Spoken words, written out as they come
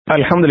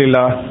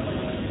அல்ஹம்துலில்லாஹி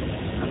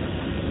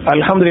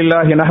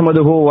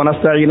நஹ்மதுஹு வ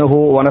நஸ்தஈனுஹு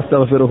வ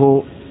நஸ்தக்ஃபிருஹு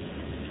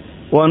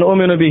வ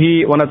நு'மினு பிஹி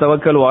வ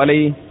நதவக்கலு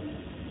அலைஹி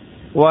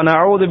வ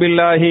நஊது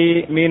பில்லாஹி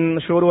மின்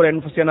ஷுரூரி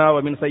அன்ஃபுஸினா வ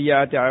மின்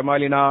ஸய்யிஆத்தி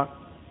அஅமாலினா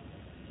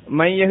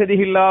மன்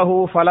யஹ்திஹில்லாஹு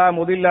ஃபலா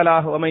முதில்ல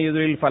லஹு வ மன்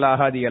யுத்லில் ஃபலா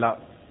ஹாதிய லஹு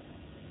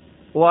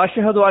வ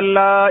அஷ்ஹது அன்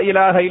லா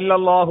இலாஹ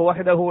இல்லல்லாஹு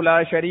வஹ்தஹு லா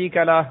ஷரீக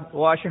லஹு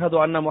வ அஷ்ஹது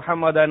அன்ன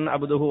முஹம்மதன்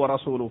அப்துஹு வ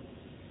ரசூலுஹு.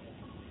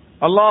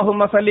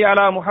 اللهم صل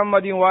على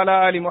محمد وعلى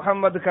آل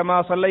محمد كما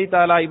صليت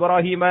على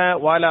إبراهيم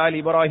وعلى آل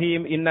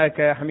إبراهيم إنك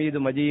حميد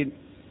مجيد.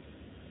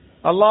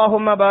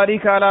 اللهم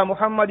بارك على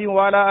محمد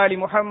وعلى آل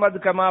محمد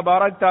كما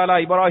باركت على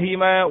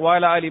إبراهيم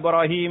وعلى آل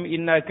إبراهيم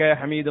إنك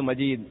حميد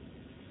مجيد.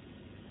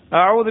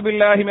 أعوذ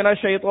بالله من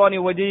الشيطان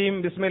الرجيم.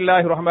 بسم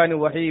الله الرحمن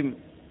الرحيم.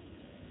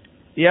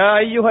 يا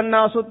أيها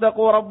الناس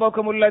اتقوا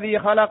ربكم الذي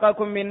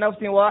خلقكم من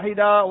نفس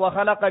واحدة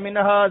وخلق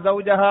منها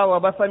زوجها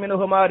وبث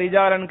منهما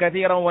رجالا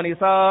كثيرا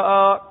ونساء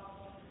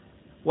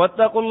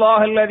واتقوا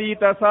الله الذي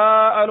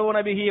تساءلون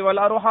به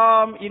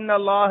والأرحام إن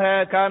الله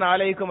كان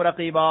عليكم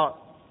رقيبا.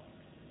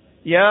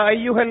 يا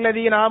أيها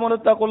الذين آمنوا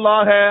اتقوا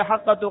الله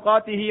حق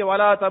تقاته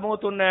ولا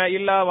تموتن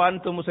إلا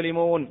وأنتم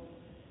مسلمون.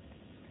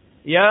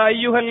 يا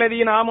أيها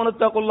الذين آمنوا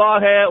اتقوا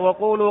الله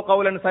وقولوا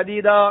قولا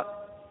سديدا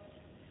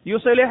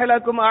يصلح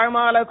لكم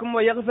أعمالكم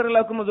ويغفر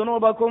لكم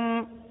ذنوبكم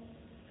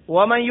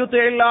ومن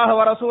يطع الله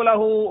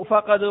ورسوله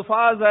فقد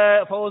فاز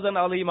فوزا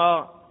عظيما.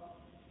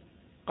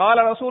 قال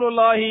رسول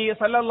الله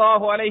صلى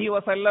الله عليه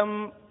وسلم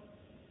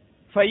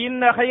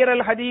فإن خير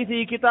الحديث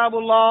كتاب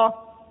الله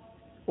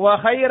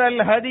وخير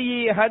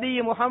الهدي هدي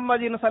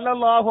محمد صلى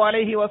الله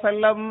عليه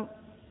وسلم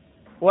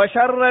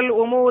وشر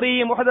الأمور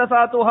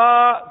محدثاتها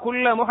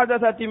كل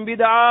محدثة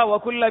بدعة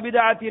وكل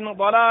بدعة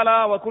ضلالة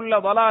وكل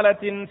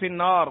ضلالة في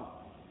النار.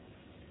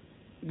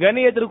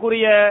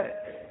 கண்ணியத்திற்குரிய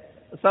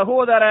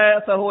சகோதர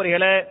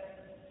சகோதரிகளே,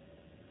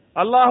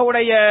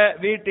 அல்லாஹ்வுடைய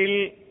வீட்டில்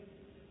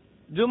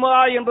ஜுமா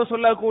என்று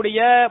சொல்லக்கூடிய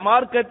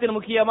மார்க்கத்தின்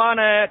முக்கியமான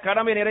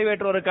கடமை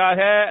நிறைவேற்றுவதற்காக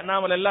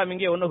நாம் எல்லாம்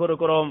இங்கே ஒன்று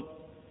இருக்கிறோம்.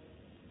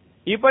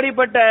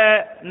 இப்படிப்பட்ட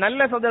நல்ல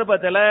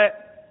சந்தர்ப்பத்தில்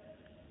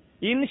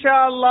இன்ஷா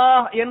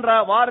அல்லாஹ் என்ற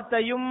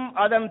வார்த்தையும்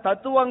அதன்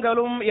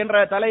தத்துவங்களும் என்ற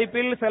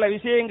தலைப்பில் சில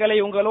விஷயங்களை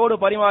உங்களோடு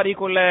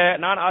பரிமாறிக்கொள்ள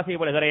நான்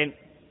ஆசைப்படுகிறேன்.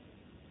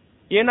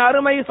 என்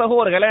அருமை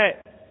சகோதரர்களே,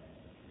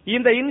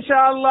 இந்த இன்ஷா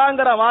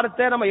அல்லாஹ்ங்கிற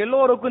வார்த்தை நம்ம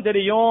எல்லோருக்கும்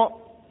தெரியும்.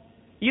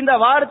 இந்த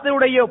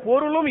வார்த்தையுடைய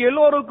பொருளும்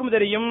எல்லோருக்கும்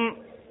தெரியும்.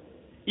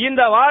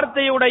 இந்த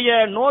வார்த்தையுடைய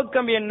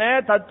நோக்கம் என்ன,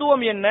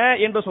 தத்துவம் என்ன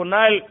என்று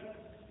சொன்னால்,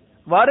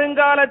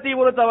 வருங்காலத்தை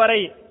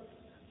பொறுத்தவரை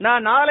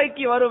நான்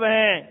நாளைக்கு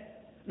வருவேன்,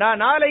 நான்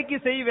நாளைக்கு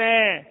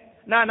செய்வேன்,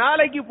 நான்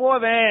நாளைக்கு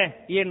போவேன்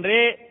என்று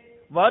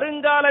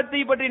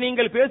வருங்காலத்தை பற்றி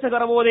நீங்கள்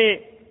பேசுகிற போது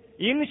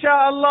இன்ஷா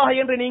அல்லாஹ்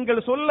என்று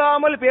நீங்கள்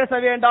சொல்லாமல் பேச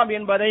வேண்டாம்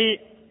என்பதை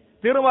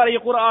திருமறை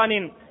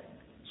குர்ஆனின்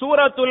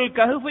சூரத்துல்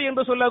கஹ்ஃப்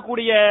என்று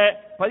சொல்லக்கூடிய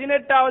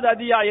 18வது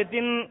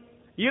அத்தியாயத்தின்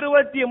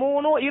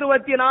 23,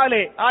 24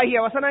 ஆகிய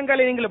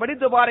வசனங்களை நீங்கள்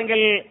படித்து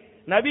பாருங்கள்.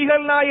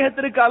 நபிகள்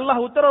நாயகத்திற்கு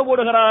அல்லாஹ் உத்தரவு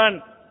போடுகிறான்,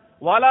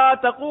 வலா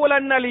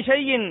தகூலன்ன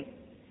லிஷையின்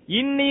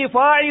இன்னி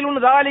ஃபாயிலுன்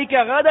ذلك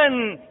கதன்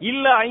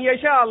இல்லா அன்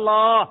யஷா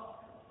அல்லாஹ்.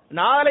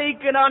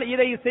 நாளைக்கு நான்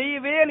இதை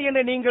செய்வேன்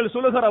என்று நீங்கள்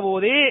சொல்லுகிற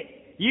போது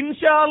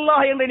இன்ஷா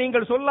அல்லாஹ் என்று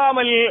நீங்கள்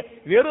சொல்லாமல்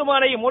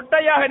வெறுமனை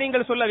மொட்டையாக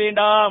நீங்கள் சொல்ல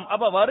வேண்டாம்.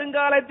 அப்ப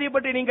வருங்காலத்தை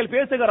பற்றி நீங்கள்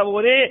பேசுகிற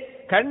போது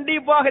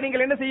கண்டிப்பாக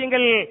நீங்கள் என்ன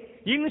செய்யுங்கள்,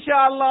 இன்ஷா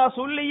அல்லாஹ்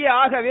சொல்லியே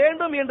ஆக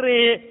வேண்டும் என்று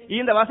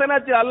இந்த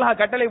வசனத்தில் அல்லாஹ்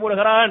கட்டளை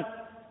போடுகிறான்.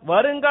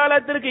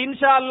 வருங்காலத்திற்கு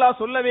இன்ஷா அல்லாஹ்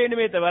சொல்ல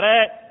வேண்டுமே தவிர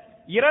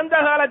இறந்த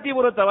காலத்தை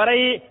பொறுத்தவரை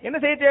என்ன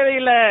செய்ய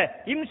தேவையில்லை,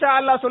 இன்ஷா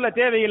அல்லாஹ் சொல்ல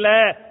தேவையில்லை.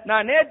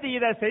 நான் நேற்று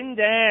இதை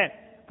செஞ்சேன்,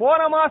 போன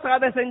மாசம்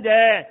அதை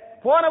செஞ்சேன்,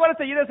 போன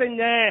வருஷம் இதை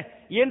செஞ்சேன்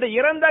என்று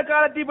இறந்த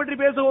காலத்தை பற்றி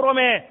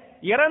பேசுகிறோமே,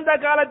 இறந்த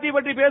காலத்தை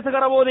பற்றி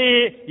பேசுகிற போது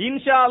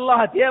இன்ஷா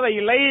அல்லாஹ்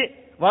தேவையில்லை.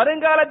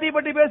 வருங்காலத்தை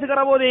பற்றி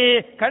பேசுகிற போது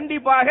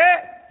கண்டிப்பாக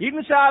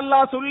இன்ஷா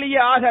அல்லாஹ் சொல்லியே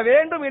ஆக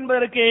வேண்டும்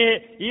என்பதற்கு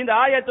இந்த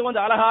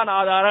ஆயத்து அழகான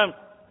ஆதாரம்.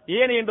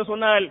 ஏன் என்று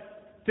சொன்னால்,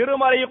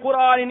 திருமறை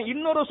குர்ஆனின்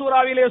இன்னொரு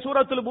சூறாவிலே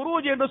சூரத்துல்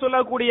புரூஜ் என்று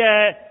சொல்லக்கூடிய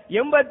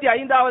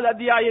 85வது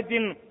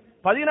அத்தியாயத்தின்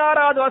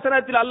 16வது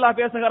வசனத்தில் அல்லாஹ்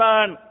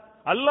பேசுகிறான்.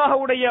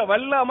 அல்லாஹ்வுடைய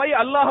வல்லமை,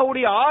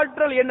 அல்லாஹ்வுடைய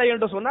ஆற்றல் என்ன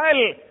என்று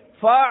சொன்னால்,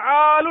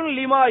 ஃபஆலுன்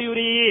லிமா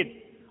யுரீத்.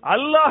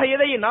 அல்லாஹ்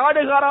எதை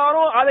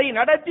நாடுகிறானோ அதை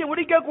நடத்தி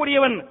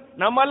முடிக்கக்கூடியவன்.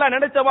 நம்ம எல்லாம்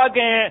நினைச்ச பாக்க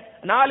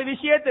 4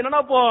 விஷயத்தை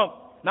நினைப்போம்,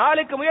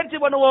 4க்கு முயற்சி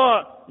பண்ணுவோம்,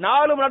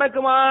 4ம்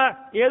நடக்குமா?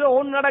 ஏதோ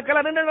 1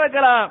 நடக்கலாம், 2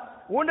 நடக்கலாம்,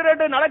 1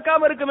 2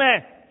 நடக்காம இருக்குமே.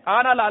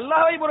 ஆனால்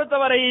அல்லாஹ்வை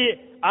பொறுத்தவரை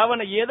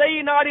அவன் எதை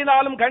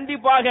நாடினாலும்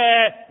கண்டிப்பாக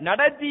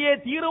நடத்தியே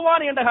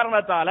தீருவான் என்ற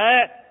காரணத்தால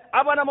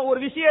அப்ப நம்ம ஒரு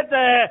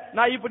விஷயத்தை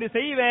நான் இப்படி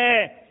செய்வேன்,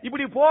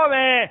 இப்படி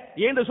போவேன்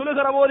என்று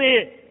சொல்லுகிற போது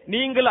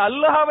நீங்கள்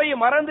அல்லாஹ்வை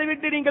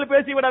மறந்துவிட்டு நீங்கள்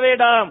பேசிவிட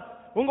வேண்டாம்.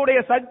 உங்களுடைய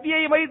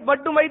சக்தியை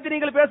மட்டும் வைத்து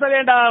நீங்கள் பேச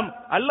வேண்டாம்.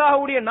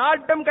 அல்லாஹ்வுடைய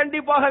நாட்டம்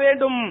கண்டிப்பாக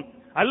வேண்டும்,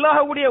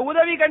 அல்லாஹ்வுடைய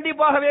உதவி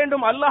கண்டிப்பாக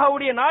வேண்டும்.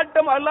 அல்லாஹ்வுடைய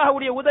நாட்டம்,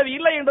 அல்லாஹ்வுடைய உதவி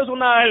இல்லை என்று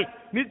சொன்னால்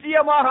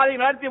நிச்சயமாக அதை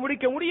நடத்தி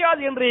முடிக்க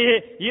முடியாது என்று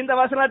இந்த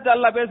வசனத்தை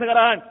அல்லாஹ்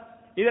பேசுகிறான்.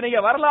 இதை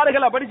நீங்க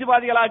வரலாறுகளை படிச்சு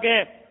பாத்தீங்களாக்க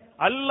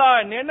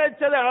அல்லாஹ்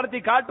நினைச்சதை நடத்தி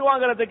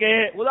காட்டுவாங்கிறதுக்கு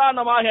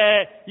உதாரணமாக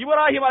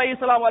இப்ராஹிம்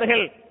அலைஹிஸ்ஸலாம்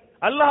அவர்கள்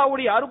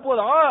அல்லாஹ்வுடைய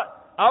அற்புதம்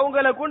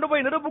அவங்களை கொண்டு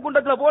போய் நெருப்பு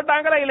குண்டத்துல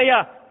போட்டாங்களா இல்லையா?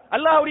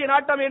 அல்லாஹ்வுடைய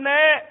நாட்டம் என்ன?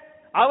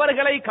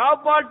 அவர்களை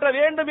காப்பாற்ற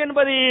வேண்டும்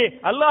என்பது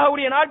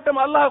அல்லாஹ்வுடைய நாட்டம்.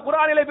 அல்லாஹ்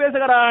குர்ஆனிலே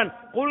பேசுகிறான்,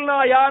 குல்னா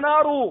யா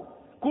நாரு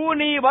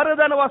கூனி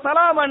வருதன் வ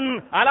சலாமன்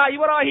அலா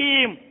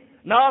இப்ராஹிம்.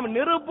 நாம்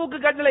நெருப்புக்கு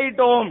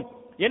கட்டளையிட்டோம்.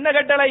 என்ன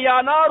கட்டளை? யா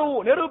நாரு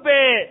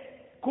நெருப்பே,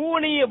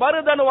 கூனி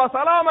வருதன் வ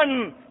சலாமன்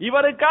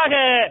இவருக்காக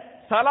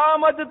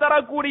சலாமத்து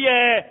தரக்கூடிய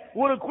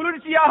ஒரு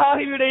குளிர்ச்சியாக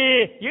ஆகிவிடு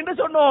என்று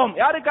சொன்னோம்.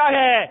 யாருக்காக?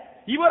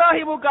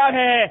 இப்ராஹிமுக்காக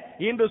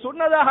என்று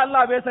சொன்னதாக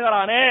அல்லாஹ்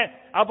பேசுகிறானே.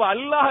 அப்ப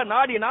அல்லாஹ்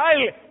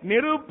நாடினால்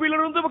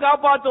நெருப்பிலிருந்து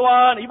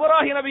காப்பாற்றுவான்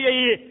இப்ராஹிம் நபியை.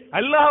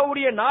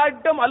 அல்லாஹ்வுடைய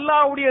நாட்டம்,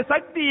 அல்லாஹ்வுடைய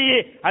சக்தி,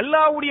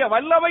 அல்லாஹ்வுடைய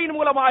வல்லமையின்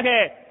மூலமாக,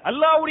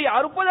 அல்லாஹ்வுடைய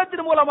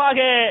அற்புதத்தின் மூலமாக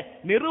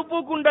நெருப்பு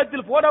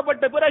குண்டத்தில்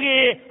போடப்பட்ட பிறகு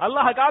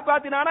அல்லாஹ்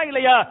காப்பாற்றினானா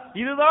இல்லையா?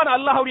 இதுதான்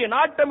அல்லாஹ்வுடைய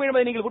நாட்டம்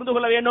என்பதை நீங்கள் புரிந்து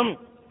கொள்ள வேண்டும்.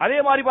 அதே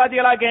மாதிரி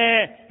பாத்தீங்களாக்க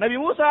நபி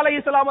மூசா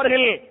அலைஹிஸ்ஸலாம்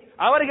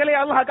அவர்களை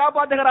அல்லாஹ்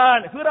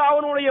காப்பாற்றுகிறான்.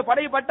 ஃபிரௌனுடைய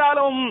படை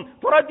பட்டாலும்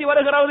துரத்தி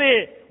வருகிறது,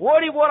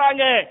 ஓடி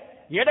போறாங்க.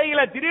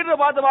 இடையில திடீர்னு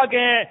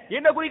பார்த்து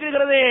என்ன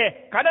குடிக்கிறது?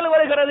 கடல்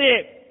வருகிறது.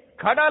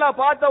 கடலை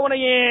பார்த்த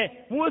உடனே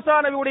மூசா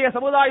நபியுடைய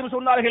சமுதாயம்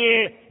சொன்னார்கள்,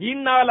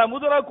 இன்னால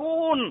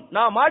முதரகூன்,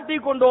 நாம்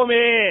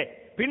மாட்டிக்கொண்டோமே.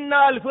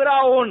 பின்னால்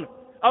ஃபிரௌன்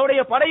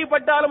அவருடைய படை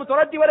பட்டாலும்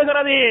துரத்தி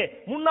வருகிறது,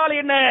 முன்னால்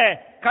என்ன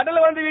கடல்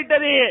வந்து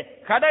விட்டது.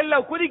 கடல்ல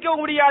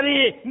குதிக்கவும் முடியாது,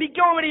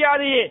 நிக்கவும்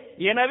முடியாது.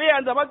 எனவே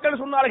அந்த மக்கள்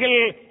சொன்னார்கள்,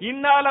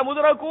 இன்னால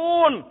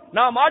முதரகூன்,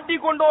 நாம்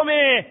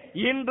மாட்டிக்கொண்டோமே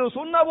என்று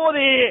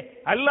சொன்னபோது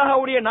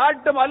அல்லாஹ்வுடைய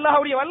நாட்டம்,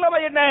 அல்லாஹ்வுடைய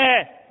வல்லமை என்ன?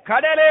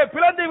 கடலே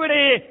பிளந்து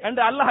விடு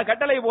என்று அல்லாஹ்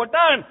கட்டளை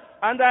போட்டான்.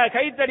 அந்த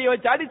கைத்தடி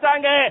வச்சு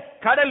அடித்தாங்க,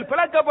 கடல்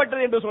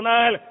பிளக்கப்பட்டது என்று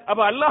சொன்னால்,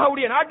 அப்ப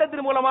அல்லாஹ்வுடைய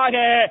நாட்டத்தின் மூலமாக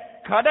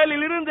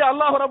கடலில் இருந்து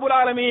அல்லாஹ் ரப்பல்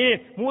ஆலமீன்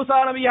மூசா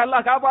நபியை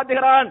அல்லாஹ்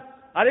காப்பாற்றுகிறான்.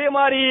 அதே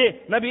மாதிரி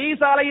நபி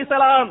ஈசா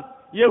அலைஹிஸ்ஸலாம்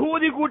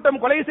யகூதி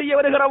கூட்டம் கொலை செய்ய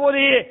வருகிற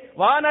போது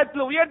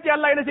வானத்தில் உயர்த்தி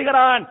அல்லாஹ் என்ன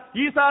செய்கிறான்?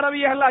 ஈசா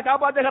நபியை அல்லாஹ்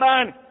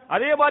காப்பாற்றுகிறான்.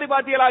 அதே மாதிரி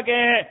பாத்தீங்களாக்க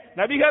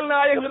நபிகள்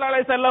நாயகம் ஸல்லல்லாஹு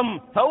அலைஹி வஸல்லம்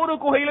சௌரு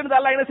குகையிலிருந்து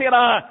அல்லாஹ் என்ன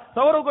செய்யறான்?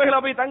 சௌரு குகையில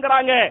போய்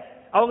தங்குறாங்க.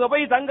 அவங்க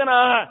போய் தங்கினா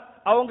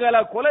அவங்கள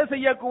கொலை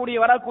செய்யக்கூடிய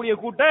வரக்கூடிய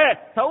கூட்ட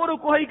சௌரு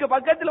குகைக்கு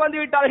பக்கத்தில் வந்து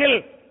விட்டார்கள்.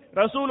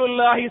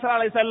 ரசூலுல்லாஹி ஸல்லல்லாஹு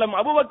அலைஹி வஸல்லம்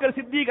அபூபக்கர்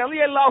சித்திக்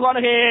ரலியல்லாஹு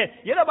அன்ஹு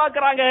எதை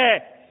பார்க்கறாங்க?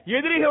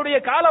 எதிரிகளுடைய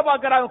காலை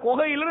பார்க்கறாங்க.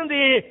 குகையிலிருந்து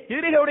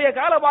எதிரிகளுடைய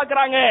காலை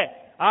பார்க்கறாங்க.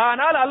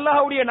 ஆனால்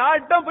அல்லாஹ்வுடைய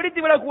நாட்டம்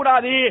பிடித்து விடக்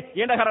கூடாது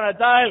என்ற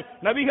காரணத்தால்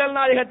நபிகள்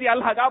நாயகத்தை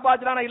அல்லாஹ்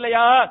காப்பாற்றினானா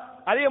இல்லையா?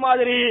 அதே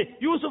மாதிரி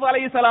யூசுப்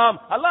அலைஹிஸ்ஸலாம்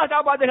அல்லாஹ்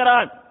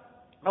காப்பாற்றுகிறான்.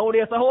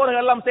 அவருடைய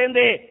சகோதரர்கள் எல்லாம்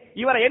சேர்ந்து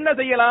இவரை என்ன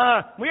செய்யலாம்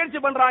முயற்சி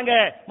பண்றாங்க,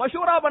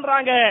 மஷூரா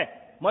பண்றாங்க.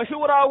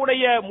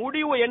 மஷூராவுடைய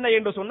முடிவு என்ன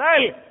என்று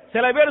சொன்னால்,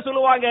 சில பேர்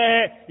சொல்லுவாங்க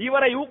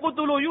இவரை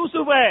உக்குத்துலு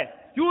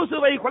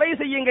யூசுஃபை கொலை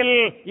செய்யுங்கள்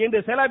என்று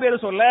சில பேர்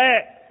சொல்ல,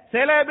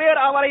 சில பேர்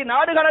அவரை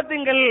நாடு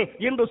கடத்துங்கள்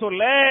என்று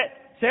சொல்ல,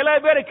 சில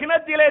பேர்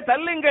கிணத்திலே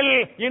தள்ளுங்கள்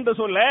என்று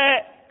சொல்ல,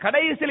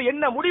 கடைசியில்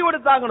என்ன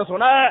முடிவெடுத்தாங்கன்னு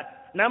சொன்னா,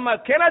 நம்ம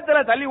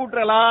கிணத்துல தள்ளி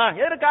விட்டுறலாம்.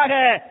 எதற்காக?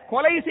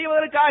 கொலை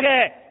செய்வதற்காக.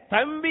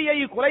 தம்பியை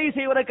கொலை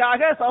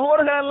செய்வதற்காக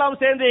சகோதரர்கள்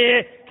எல்லாம் சேர்ந்து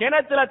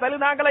கிணத்துல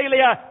தள்ளினாங்களா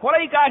இல்லையா?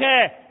 கொலைக்காக.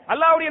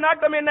 அல்லாஹ்வுடைய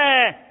நாட்டம் என்ன?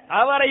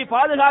 அவரை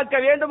பாதுகாக்க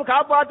வேண்டும்,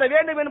 காப்பாற்ற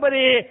வேண்டும்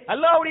என்பது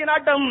அல்லாஹ்வுடைய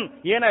நாட்டம்.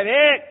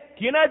 எனவே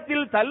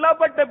கிணத்தில்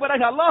தள்ளப்பட்ட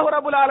பிறகு அல்லாஹ்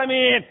ரப்பல்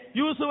ஆலமீன்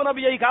யூசுப்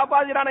நபியை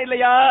காப்பாற்றினானா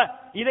இல்லையா?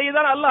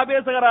 இதைதான் அல்லாஹ்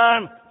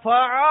பேசுகிறான்.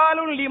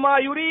 ஃபஆலுன் லிமா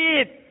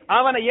யுரீத்,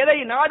 அவன் எதை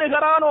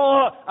நாடுகிறானோ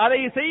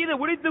அதை செய்து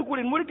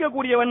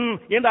முடிக்கக்கூடியவன்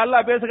என்று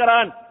அல்லாஹ்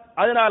பேசுகிறான்.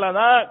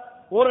 அதனாலதான்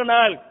ஒரு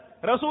நாள்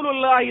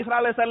ரசூலுல்லாஹி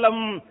ஸல்லல்லாஹு அலைஹி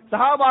வஸல்லம்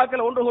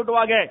சஹாபாக்கள் ஒன்று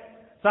கூட்டுவாங்க.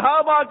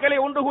 சஹாபாக்களை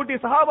ஒன்று கூட்டி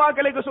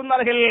சஹாபாக்களுக்கு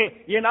சொன்னார்கள்,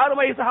 என்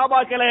அருமை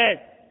சஹாபாக்களே,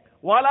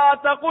 வலா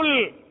தகுல்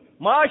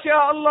மாஷா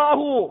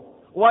அல்லாஹு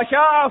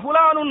வஷா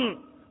ஃபுலானுன்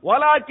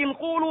வலாக்கின்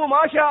கூலு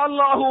மாஷா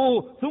அல்லாஹு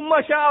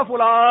சும்ம ஷா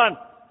ஃபுலான்.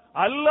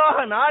 அல்லாஹ்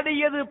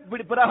நாடியது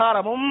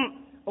பிரகாரமும்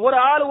ஒரு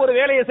ஆள் ஒரு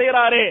வேலையை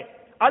செய்யறாரு,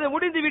 அது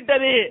முடிந்து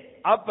விட்டது.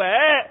 அப்ப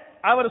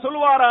அவர்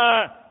சொல்லுவாரா,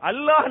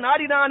 அல்லாஹ்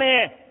நாடினானே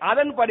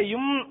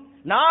அதன்படியும்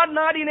நான்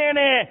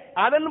நாடினேனே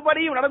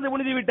அதன்படியும் நடந்து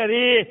முடிந்து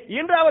விட்டது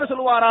என்று அவர்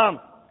சொல்லுவாராம்.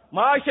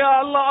 மாஷா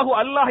அல்லாஹு,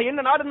 அல்லாஹ்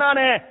என்ன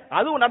நாடினானே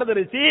அதுவும்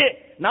நடந்துருச்சு,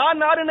 நான்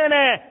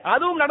நாடினேனே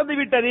அதுவும் நடந்து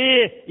விட்டது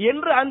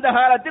என்று அந்த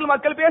காலத்தில்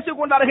மக்கள் பேசிக்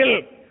கொண்டார்கள்.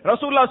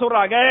 ரசூலுல்லாஹ்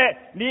சொல்றாங்க,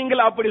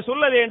 நீங்கள் அப்படி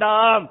சொல்ல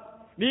வேண்டாம்.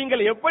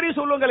 நீங்கள் எப்படி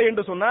சொல்லுங்கள்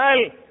என்று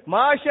சொன்னால்,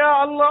 மாஷா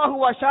அல்லாஹு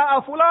வஷா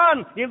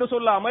ஃபுலான் என்று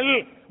சொல்லாமல்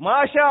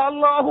மாஷா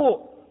அல்லாஹு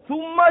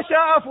சும்ம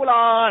ஷா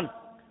ஃபுலான்,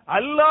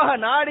 அல்லாஹ்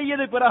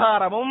நாடியது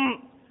பிரகாரமும்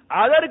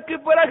அதற்கு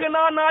பிறகு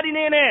நான்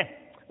நாடினேனே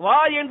வா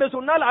என்று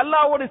சொன்னால்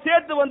அல்லாஹ்வோடு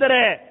சேர்த்து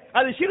வந்துரு,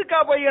 அது ஷிர்கா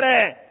போயிற.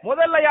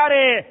 முதல்ல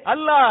யாரு?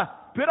 அல்லாஹ்,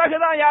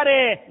 பிறகுதான் யாரு?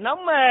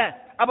 நம்ம.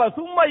 அப்ப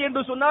சும்மா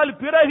என்று சொன்னால்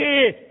பிறகு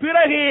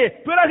பிறகு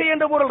பிறகு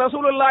என்று பொருள்.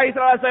 ரசூலுல்லாஹி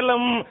ஸல்லல்லாஹு அலைஹி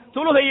வஸல்லம்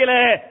தொழுகையில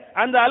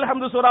அந்த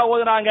அல்ஹம்து சூரா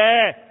ஓதுனாங்க,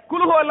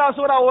 குல்ஹு அல்லாஹ்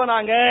சூரா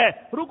ஓதுனாங்க,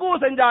 ருக்கு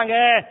செஞ்சாங்க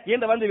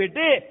என்று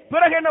வந்துவிட்டு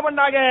பிறகு என்ன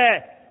பண்ணாங்க?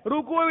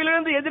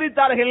 ருக்குவிலிருந்து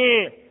எதிரித்தார்கள்,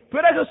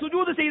 பிறகு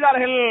சுஜூது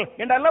செய்தார்கள்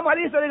என்றெல்லாம்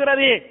ஹதீஸ்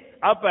வருகிறது.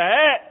 அப்ப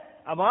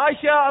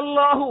மாஷா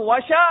அல்லாஹு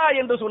வஷா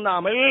என்று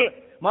சொன்னாமல்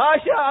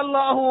மாஷா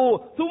அல்லாஹு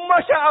சும்ம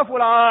ஷா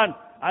ஃபுலான்,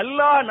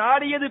 அல்லாஹ்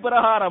நாடியது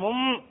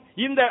பிரகாரமும்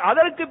இந்த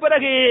அதற்கு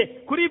பிறகு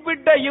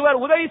குறிப்பிட்ட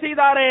இவர் உதவி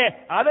செய்தாரே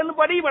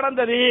அதன்படி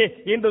நடந்தது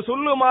என்று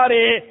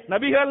சொல்லுமாறு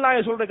நபிகள்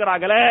நாயகம்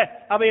சொல்லிருக்கிறாங்களே.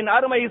 அவை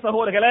அருமை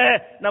சகோதரர்களே,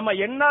 நம்ம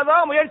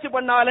என்னதான் முயற்சி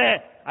பண்ணாலும்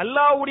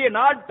அல்லாஹ்வுடைய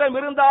நாட்டம்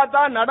இருந்தா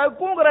தான்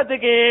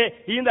நடக்கும்ங்கிறதுக்கு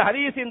இந்த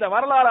ஹதீஸ், இந்த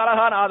வரலாறு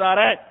அழகான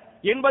ஆதாரம்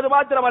என்பது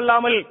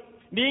மாத்திரமல்லாமல்,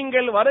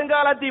 நீங்கள்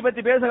வருங்காலத்தை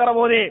பற்றி பேசுகிற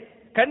போது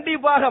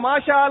கண்டிப்பாக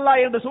மாஷா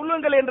அல்லாஹ் என்று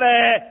சொல்லுங்கள் என்ற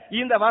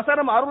இந்த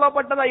வசனம்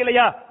அருளப்பட்டதா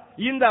இல்லையா?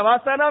 இந்த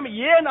வசனம்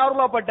ஏன்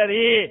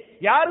அருளப்பட்டது,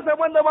 யார்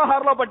சம்பந்தமாக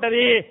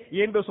அருளப்பட்டது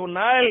என்று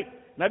சொன்னால்,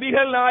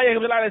 நபிகள்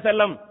நாயகம் ஸல்லல்லாஹு அலைஹி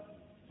வஸல்லம்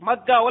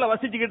மக்காவுல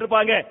வசிச்சுக்கிட்டு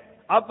இருப்பாங்க.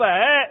 அப்ப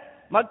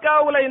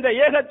மக்காவுல இந்த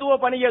ஏகத்துவ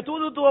பணியை,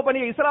 தூதுத்துவ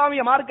பணியை,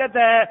 இஸ்லாமிய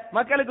மார்க்கத்தை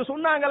மக்களுக்கு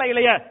சொன்னாங்களா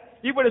இல்லையா?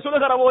 இப்படி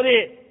சொல்லுகிற போது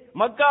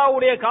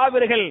மக்காவுடைய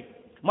காவிர்கள்,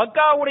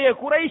 மக்காவுடைய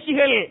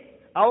குறைஷிகள்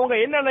அவங்க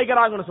என்ன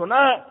நினைக்கிறாங்கன்னு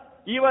சொன்னா,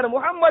 இவர்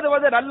முகம்மது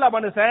வந்து நல்ல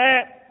மனுஷன்,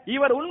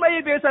 இவர் உண்மையை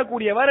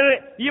பேசக்கூடியவர்,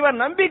 இவர்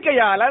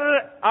நம்பிக்கையாளர்,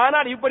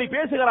 ஆனால் இப்படி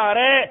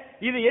பேசுகிறாரு,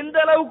 இது எந்த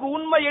அளவுக்கு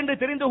உண்மை என்று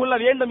தெரிந்து கொள்ள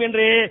வேண்டும்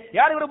என்று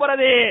யார்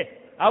விரும்புகிறது?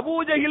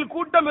 அபூஜஹில்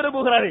கூட்டம்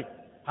விரும்புகிறது.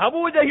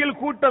 அபூஜஹில்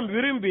கூட்டம்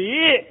விரும்பி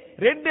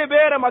 2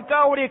 பேரை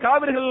மக்காவுடைய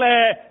காவிர்கள்ல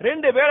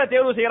 2 பேரை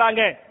தேர்வு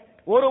செய்யறாங்க.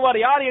 ஒருவர்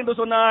யார் என்று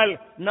சொன்னால்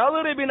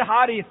நதுர் பின்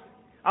ஹாரிஸ்,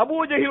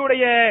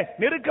 அபூஜஹிலுடைய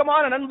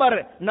நெருக்கமான நண்பர்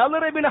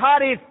நதுர் பின்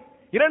ஹாரிஸ்.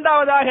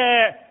 இரண்டாவதாக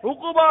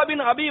உக்குபா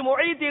பின் அபி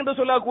முஐத் என்று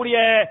சொல்லக்கூடிய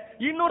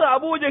இன்னொரு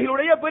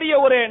அபூஜஹிலுடைய பெரிய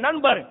ஒரு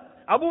நண்பர்.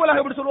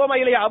 அபூலஹப் சொல்லுவோமா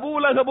இல்லையா?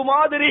 அபூலஹப்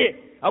மாதிரி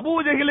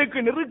அபூஜஹிலுக்கு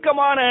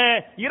நெருக்கமான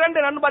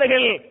 2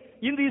 நண்பர்கள்,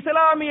 இந்த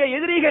இஸ்லாமிய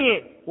எதிரிகள்.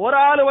 ஒரு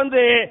ஆள்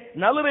வந்து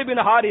நலுர்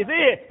பின் ஹாரிஸ்,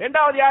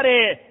 இரண்டாவது யாரு?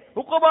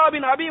 உக்குபா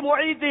பின் அபி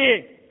முஐத்.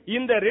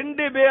 இந்த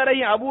 2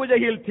 பேரையும்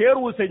அபூஜஹில்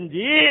தேர்வு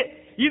செஞ்சு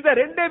இந்த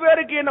 2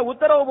 பேருக்கு என்ன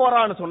உத்தரவு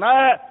போறான்னு சொன்னா,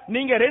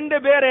 நீங்க 2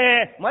 பேரு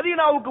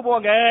மதீனாவுக்கு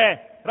போங்க.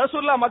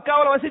 ரசூலுல்லாஹ்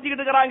மக்காவுல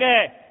வசிச்சுக்கிட்டு இருக்காங்க,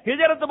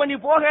 ஹிஜ்ரத் பண்ணி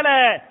போகல.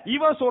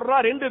 இவன் சொல்றா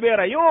 2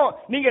 பேரையும்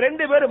நீங்க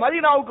 2 பேர்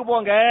மதீனாவுக்கு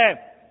போங்க.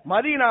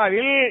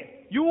 மதீனாவில்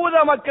யூத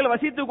மக்கள்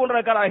வசித்துக்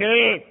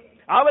கொண்டிருக்கிறார்கள்.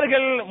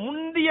 அவர்கள்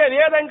முந்திய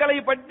வேதங்களை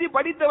பற்றி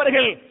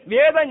படித்தவர்கள்,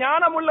 வேத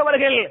ஞானம்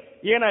உள்ளவர்கள்.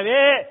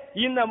 எனவே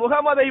இந்த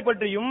முகமதை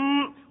பற்றியும்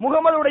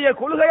முகமதுடைய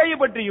கொள்கையை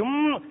பற்றியும்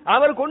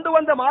அவர் கொண்டு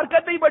வந்த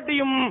மார்க்கத்தை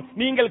பற்றியும்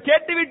நீங்கள்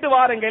கேட்டுவிட்டு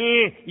வாருங்கள்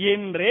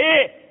என்று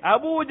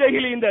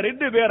அபூஜஹில் இந்த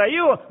 2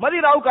 பேரையும்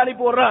மதீனாவுக்கு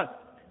அனுப்பி விடுறான்.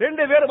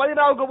 2 பேர்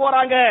மதீனாவுக்கு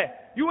போறாங்க,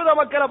 யூத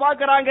மக்களை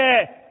பார்க்கறாங்க.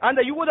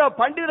 அந்த யூத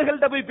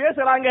பண்டிதர்கள்ட்ட போய்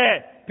பேசுறாங்க.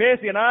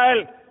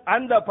 பேசினால்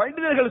அந்த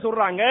பண்டிதர்கள்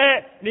சொல்றாங்க,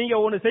 நீங்க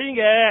ஒன்னு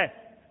செய்யுங்க,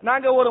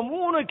 நாங்க ஒரு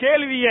 3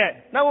 கேள்வியை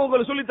நாங்க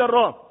உங்களுக்கு சொல்லி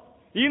தர்றோம்.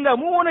 இந்த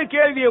 3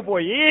 கேள்வியை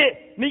போய்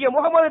நீங்க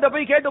முகமது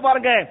போய் கேட்டு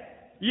பாருங்க.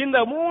 இந்த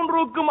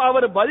 3க்கும்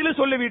அவர் பதில்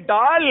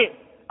சொல்லிவிட்டால்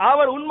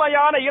அவர்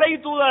உண்மையான இறை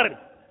தூதர்,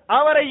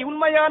 அவரை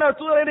உண்மையான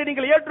தூதர் என்று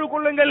நீங்கள்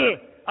ஏற்றுக்கொள்ளுங்கள்.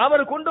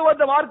 அவர் கொண்டு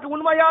வந்த மார்க்கம்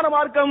உண்மையான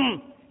மார்க்கம்.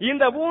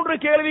 இந்த 3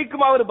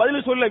 கேள்விக்கும் அவர்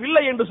பதில்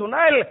சொல்லவில்லை என்று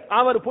சொன்னால்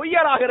அவர்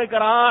பொய்யராக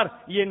இருக்கிறார்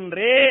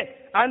என்று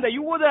அந்த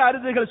யூத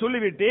அறிஞர்கள்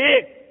சொல்லிவிட்டு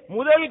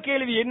முதல்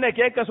கேள்வி என்ன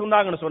கேட்க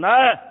சொன்னாங்கன்னு சொன்னா,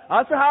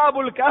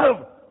 அஸ்ஹாபுல் கஹ்ஃப்,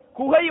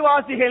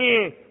 குகைவாசிகள்,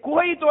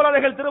 குகை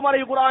தோழர்கள்.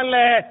 திருமறை குர்ஆன்ல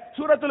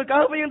சூரத்துல்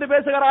கஹ்ஃப் என்று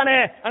பேசுகிறானே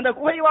அந்த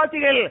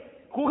குகைவாசிகள்,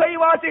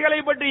 குகைவாசிகளை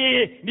பற்றி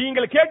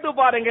நீங்கள் கேட்டு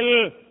பாருங்கள்.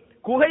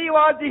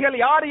 குகைவாசிகள்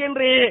யார்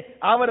என்று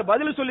அவர்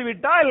பதில்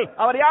சொல்லிவிட்டால்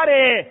அவர் யாரு?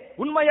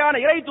 உண்மையான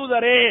இறை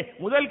தூதரே.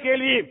 முதல்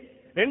கேள்வி.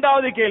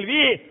 இரண்டாவது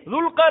கேள்வி,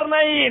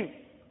 துல்கர்னைன்,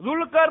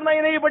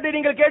 துல்கர்னைனை பற்றி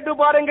நீங்கள் கேட்டு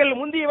பாருங்கள்.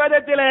 முந்திய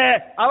வேதத்தில்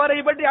அவரை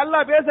பற்றி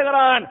அல்லாஹ்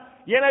பேசுகிறான்.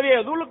 எனவே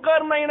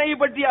துல்கர்னைனை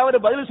பற்றி அவர்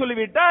பதில்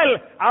சொல்லிவிட்டால்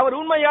அவர்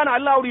உண்மையான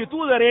அல்லாஹ்வுடைய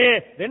தூதரே.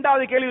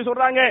 இரண்டாவது கேள்வி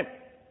சொல்றாங்க.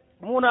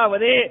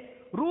 மூணாவது,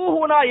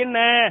 ரூஹுனா என்ன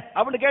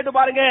அப்படின்னு கேட்டு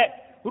பாருங்க.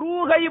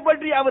 ரூஹை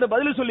பற்றி அவர்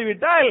பதில்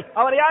சொல்லிவிட்டால்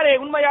அவர் யாரே?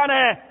 உண்மையான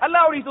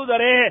அல்லாஹ்வுடைய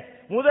தூதரே.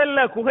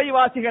 முதல்ல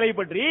குகைவாசிகளை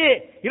பற்றி,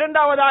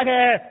 இரண்டாவதாக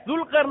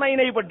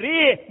துல்கர்னைனை பற்றி,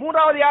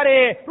 மூன்றாவது யாரே?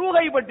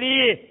 ரூஹை பற்றி.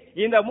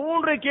 இந்த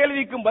 3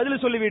 கேள்விக்கும்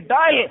பதில்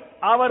சொல்லிவிட்டால்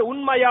அவர்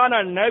உண்மையான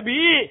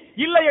நபி,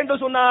 இல்லை என்று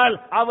சொன்னால்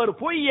அவர்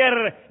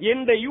பொய்யர்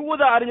என்று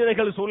யூத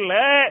அறிஞர்கள் சொல்ல,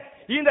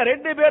 இந்த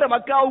 2 பேர்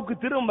மக்காவுக்கு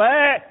திரும்ப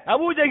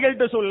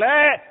அபூஜஹில்ட்ட சொல்ல,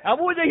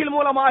 அபூஜஹில்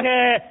மூலமாக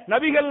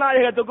நபிகள்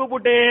நாயகத்தை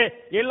கூப்பிட்டு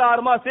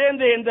எல்லாருமா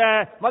சேர்ந்து இந்த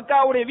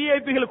மக்காவுடைய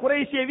விஐபிகள்,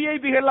 குறைஷிய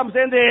விஐபிகள் எல்லாம்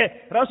சேர்ந்து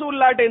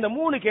ரசூலுல்லாஹ்ட்ட இந்த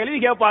 3 கேள்வி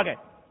கேட்பாங்க.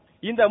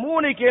 இந்த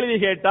 3 கேள்வி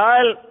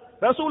கேட்டால்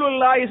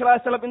ரசூலுல்லாஹி ஸல்லல்லாஹு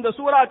அலைஹி வஸல்லம் இந்த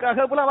சூரா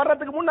கஹ்ஃப்ல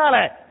வர்றதுக்கு முன்னால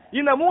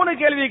இந்த 3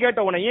 கேள்வி கேட்ட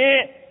உடனே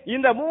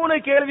இந்த 3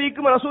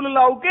 கேள்விக்கும்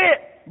ரசூலுல்லாஹ்வுக்கு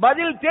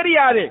பதில்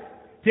தெரியாது.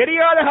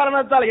 தெரியாத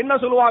காரணத்தால் என்ன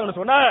சொல்லுவாங்கன்னு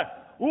சொன்னா,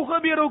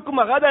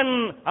 உஹ்பிருக்கும் கதன்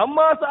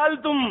அம்மா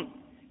சால்தும்,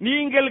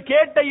 நீங்கள்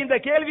கேட்ட இந்த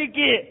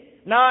கேள்விக்கு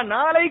நான்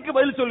நாளைக்கு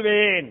பதில்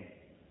சொல்வேன்.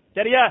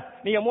 சரியா?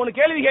 நீங்க 3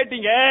 கேள்வி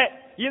கேட்டீங்க,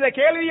 இந்த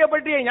கேள்வியை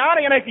பற்றிய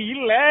ஞானம் எனக்கு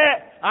இல்ல,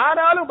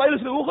 ஆனாலும் பதில்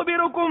சொல்லு.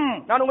 உஹ்பிருக்கும்,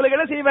 நான் உங்களுக்கு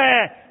என்ன செய்வேன்?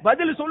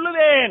 பதில்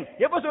சொல்லுவேன்.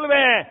 எப்ப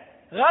சொல்லுவேன்?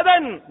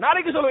 கதன்,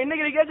 நாளைக்கு சொல்லுவேன்.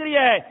 இன்னைக்கு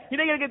கேட்கிறீங்க,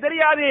 இன்னைக்கு எனக்கு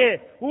தெரியாது.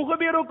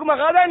 உஹ்பிருக்கும்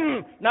கதன்,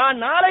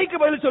 நான் நாளைக்கு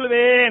பதில்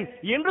சொல்லுவேன்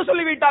என்று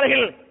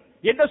சொல்லிவிட்டார்கள்.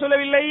 என்ன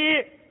சொல்லவில்லை?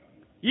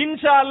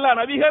 இன்ஷா அல்லாஹ்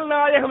நபிகள்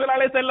நாயகம் ஸல்லல்லாஹு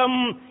அலைஹி வஸல்லம்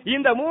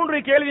இந்த 3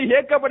 கேள்வி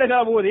கேட்கப்படுகிற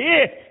போது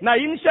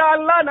நான் இன்ஷா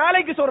அல்லாஹ்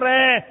நாளைக்கு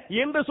சொல்றேன்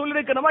என்று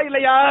சொல்லிருக்கணுமா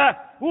இல்லையா?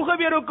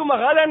 உகவிருக்கும்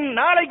கதன்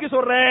நாளைக்கு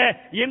சொல்றேன்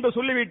என்று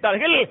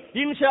சொல்லிவிட்டார்கள்.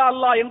 இன்ஷா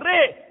அல்லாஹ் என்று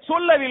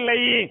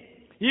சொல்லவில்லை.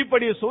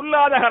 இப்படி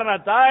சொல்லாத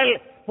காரணத்தால்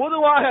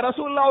பொதுவாக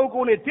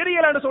ரசூலுல்லாஹ்வுக்கு ஒண்ணு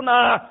தெரியலன்னு சொன்னா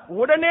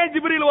உடனே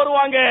ஜிப்ரீல்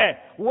வருவாங்க,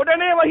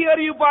 உடனே வஹி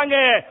அறிவிப்பாங்க,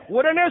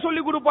 உடனே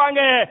சொல்லி கொடுப்பாங்க.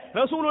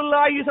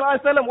 ரசூலுல்லாஹி ஸல்லல்லாஹு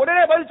அலைஹி வஸல்லம்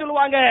உடனே பதில்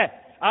சொல்லுவாங்க.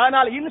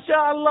 ஆனால் இன்ஷா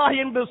அல்லாஹ்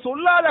என்று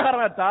சொல்லாத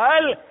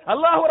காரணத்தால்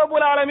அல்லாஹ்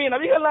ரப்பல் ஆலமீன்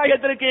நபிகள்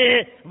நாயகத்திற்கு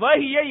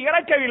வஹியை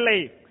இறக்கவில்லை.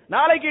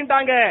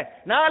 நாளைக்குட்டாங்க,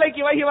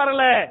 நாளைக்கு வஹி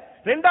வரல,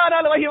 இரண்டாம்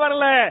நாள் வஹி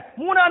வரல,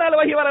 மூணாம் நாள்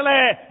வஹி வரல.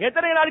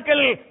 எத்தனை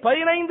நாட்கள்?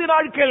 15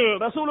 நாட்கள்.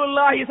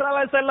 ரசூலுல்லாஹி ஸல்லல்லாஹு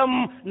அலைஹி வஸல்லம்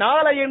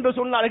நாளை என்று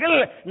சொன்னார்கள்.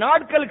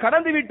 நாட்கள்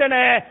கடந்து விட்டன.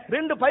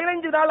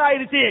 15 நாள்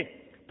ஆயிருச்சு.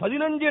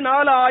 15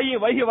 நாள் ஆகி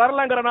வஹி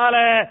வரலங்கறனால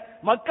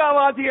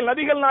மக்காவாசிகள்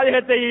நபிகள்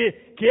நாயகத்தை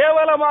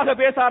கேவலமாக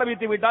பேச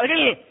ஆரம்பித்து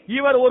விட்டார்கள்.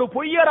 இவர் ஒரு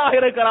பொய்யராக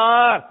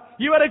இருக்கிறார்,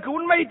 இவருக்கு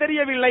உண்மை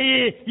தெரியவில்லை,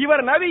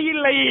 இவர் நபி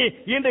இல்லை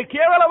என்று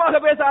கேவலமாக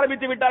பேச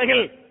ஆரம்பித்து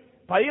விட்டார்கள்.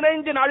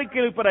 15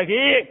 நாளுக்கு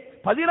பிறகு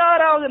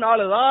 16வது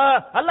நாள் தான்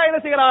அல்லாஹ் என்ன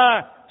செய்கிறான்?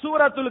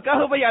 சூரத்துல்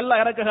கஹ்ஃபை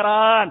அல்லாஹ்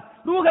இறக்குகிறான்.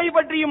 ரூஹை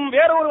பற்றியும்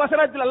வேற ஒரு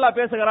வசனத்தில் அல்லாஹ்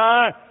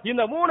பேசுகிறான்.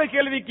 இந்த 3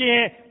 கேள்விக்கு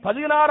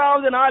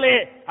 16வது நாளே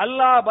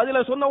அல்லாஹ்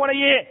பதில சொன்ன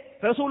உடனே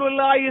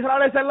ரசூலுல்லாஹி ஸல்லல்லாஹு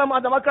அலைஹி வஸல்லம்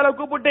அந்த மக்களை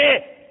கூப்பிட்டு,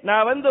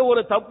 நான்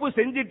ஒரு தப்பு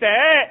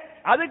செஞ்சிட்டேன்,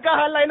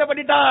 அதுக்காக அல்லாஹ் என்ன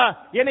பண்ணிட்டான்?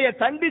 என்னைய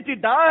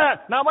தண்டிச்சிட்டா.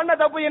 நான் பண்ண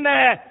தப்பு என்ன?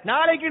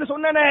 நாளைக்குன்னு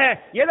சொன்னனே,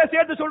 எதை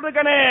சேர்த்து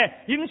சொல்லிருக்கனே?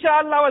 இன்ஷா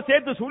அல்லாஹ்வை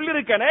சேர்த்து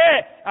சொல்லிருக்கனே.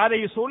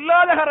 அதை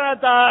சொல்லாத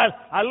காரணத்தால்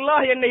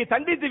அல்லாஹ் என்னை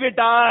தண்டித்து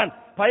விட்டான்.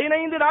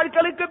 15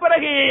 நாட்களுக்கு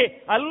பிறகு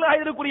அல்லாஹ்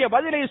இதற்குரிய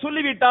பதிலை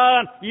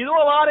சொல்லிவிட்டான். இதோ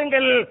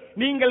வாருங்கள்,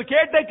 நீங்கள்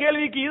கேட்ட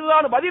கேள்விக்கு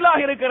இதுதான் பதிலாக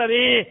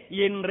இருக்கிறது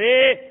என்று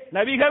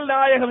நபிகள்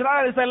நாயகம்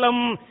ஸல்லல்லாஹு அலைஹி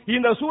வஸல்லம்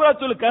இந்த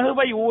சூரத்துல்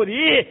கஹ்ஃபை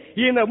ஓதி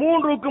இந்த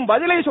 3க்கும்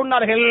பதிலை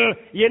சொன்னார்கள்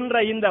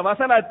என்ற இந்த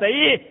வசனத்தை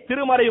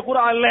திருமறை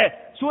குர்ஆன்ல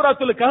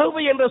சூரத்துல் கஹ்ஃப்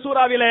என்ற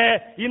சூறாவிலே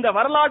இந்த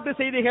வரலாற்று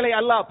செய்திகளை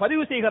அல்லாஹ்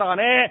பதிவு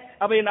செய்கிறானே.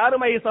 அவை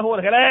அருமை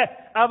சகோதரர்களே,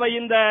 அவை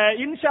இந்த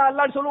இன்ஷா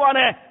அல்லாஹ்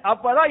சொல்லுவானே,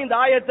 அப்பதான் இந்த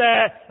ஆயத்தை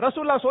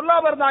ரசூலுல்லாஹ்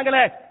சொல்லாம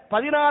இருந்தாங்களே.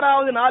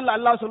 16வது நாள்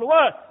அல்லாஹ்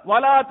சொல்லுவா,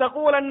 வலா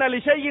தகூலன்ன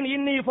லிஷையின்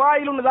இன்னி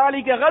ஃபாயிலுன்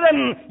ذلك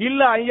கதன்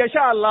இல்லா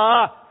அன்யஷா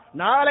அல்லாஹ்.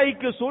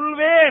 நாளைக்கு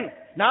சொல்வேன்,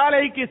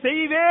 நாளைக்கு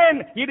செய்வேன்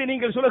இது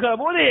நீங்கள் சொல்லுகிற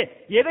போது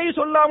எதை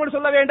சொல்லாமல்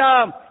சொல்ல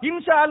வேண்டாம்?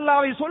 இன்ஷா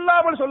அல்லாஹ்வை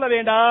சொல்லாமல் சொல்ல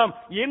வேண்டாம்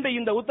என்று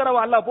இந்த உத்தரவு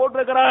அல்லாஹ்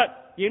போட்டிருக்கிறார்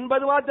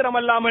என்பது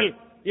மாத்திரமல்லாமல்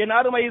என்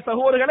அருமை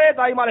சகோதரர்களே,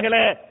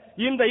 தாய்மார்களே,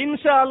 இந்த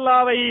இன்ஷா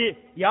அல்லாஹ்வை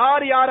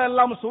யார்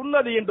யாரெல்லாம்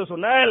சொன்னது என்று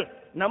சொன்னால்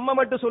நம்ம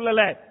மட்டும்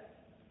சொல்லல,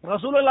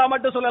 ரசூலுல்லாஹ்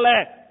மட்டும் சொல்லல,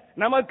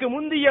 நமக்கு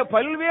முந்திய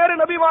பல்வேறு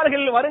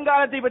நபிமார்கள்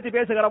வருங்காலத்தை பற்றி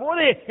பேசுகிற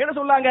போது என்ன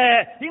சொன்னாங்க?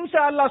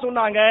 இன்ஷா அல்லாஹ்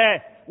சொன்னாங்க.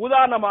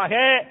 உதாரணமாக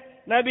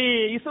நபி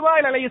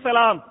இஸ்மாயில்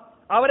அலைஹிஸ்ஸலாம்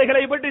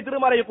அவர்களை பற்றி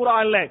திருமறை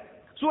குர்ஆன்ல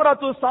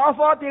சூரத்து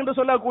சாஃபாத் என்று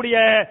சொல்லக்கூடிய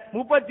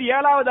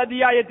 37வது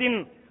அத்தியாயத்தின்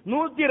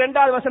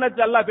 102வது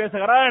வசனத்தில் அல்லாஹ்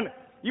பேசுகிறான்.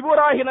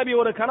 இப்ராஹிம் நபி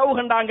ஒரு கனவு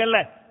கண்டாங்கல்ல.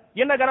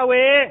 என்ன கனவு?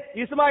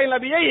 இஸ்மாயில்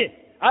நபியை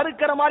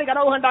அறுக்கிற மாதிரி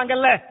கனவு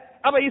கண்டாங்கல்ல.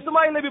 அப்ப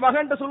இஸ்மாயில் நபி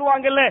மகன்ட்ட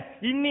சொல்லுவாங்கல்ல,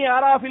 இன்னி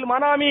அராஃபில்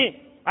மனாமி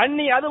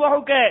அன்னி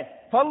அதுவஹுக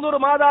ஃபந்துர்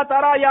மாதா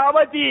தரா யா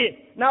அபதி,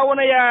 நான்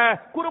உன்னைய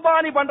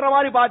குர்பானி பண்ற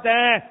மாதிரி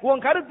பார்த்தேன்,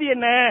 உன் கருத்து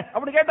என்ன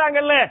அப்படி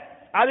கேட்டாங்கல்ல.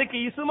 அதுக்கு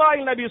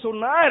இஸ்மாயில் நபி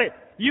சொன்னார்,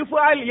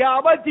 இஃபால் யா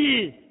அபதி,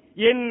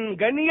 என்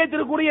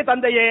கண்ணியத்திற்குரிய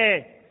தந்தையே,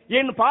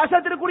 என்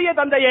பாசத்திற்குரிய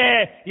தந்தையே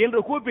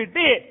என்று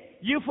கூப்பிட்டு,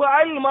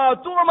 இஃபால் மா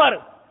துமர்,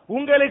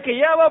 உங்களுக்கு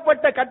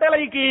ஏவப்பட்ட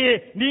கட்டளைக்கு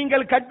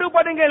நீங்கள்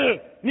கட்டுப்படுங்கள்,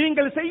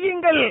 நீங்கள்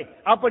செய்யுங்கள்.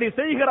 அப்படி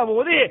செய்கிற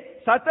போது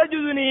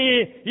சத்தஜுதுனி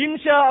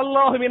இன்ஷா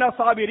அல்லாஹ் மினஸ்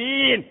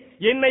சாபிரீன்,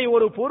 என்னை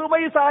ஒரு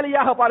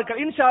பொறுமைசாலியாக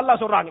பார்க்க இன்ஷா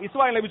அல்லாஹ் சொல்றாங்க.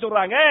 இஸ்மாயில் நபி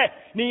சொல்றாங்க,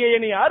 நீங்க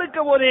என்னை அறுக்க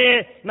போது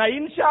நான்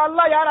இன்ஷா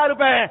அல்லாஹ் யாரா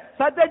இருப்பேன்?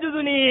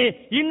 சத்தஜுதுனி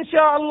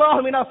இன்ஷா அல்லாஹ்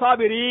மினஸ்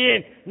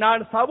சாபிரீன்,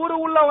 நான் சபுர்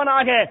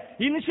உள்ளவனாக,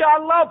 இன்ஷா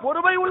அல்லாஹ்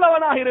பொறுமை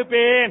உள்ளவனாக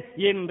இருப்பேன்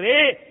என்று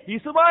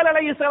இஸ்மாயில்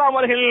அலைஹிஸ்ஸலாம்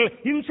அவர்கள்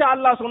இன்ஷா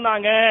அல்லாஹ்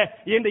சொன்னாங்க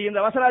என்று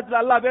இந்த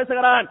வசனத்தில் அல்லாஹ்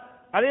பேசுகிறான்.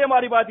 அதே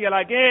மாதிரி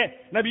பாத்தீங்களாக்க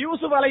நபி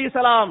யூசுப்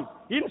அலைஹிஸ்ஸலாம்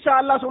இன்ஷா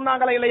அல்லாஹ்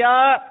சொன்னாங்களா இல்லையா?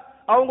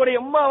 அவங்களுடைய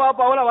உம்மா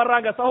வாப்பாவெல்லாம்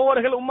வர்றாங்க,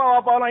 சகோதரர்கள் உம்மா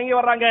வாப்பாவெல்லாம் இங்க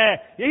வர்றாங்க,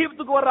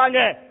 எகிப்துக்கு வர்றாங்க.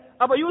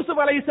 அப்ப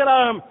யூசுப்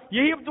அலைஹிஸ்ஸலாம்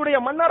எகிப்துடைய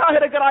மன்னராக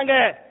இருக்கிறாங்க.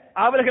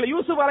 அவர்கள்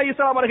யூசுப்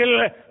அலைஹிஸ்ஸலாம் அவர்கள்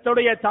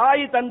தன்னுடைய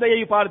தாய்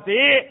தந்தையை பார்த்து,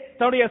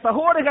 தன்னுடைய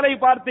சகோதரர்களை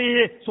பார்த்து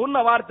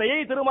சொன்ன வார்த்தையை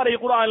திருமறை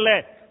குர்ஆன்ல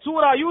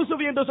சூரா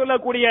யூசுப் என்று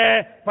சொல்லக்கூடிய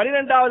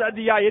 12வது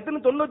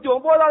அத்தியாயத்தின்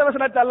 99வது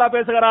வசனத்தில் அல்லாஹ்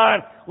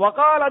பேசுகிறான்.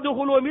 வகால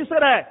துகுலு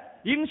மிஸ்ர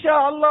இன்ஷா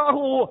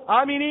அல்லாஹு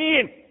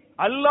ஆமினீன்,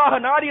 அல்லாஹ்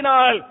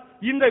நாடினால்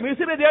இந்த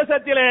மிஸ்ர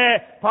தேசத்திலே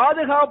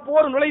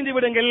பாதுகாப்போடு நுழைந்து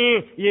விடுங்கள்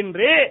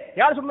என்று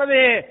யார்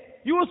சொன்னது?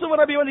 யூசுப்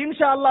நபி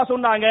இன்ஷா அல்லாஹ்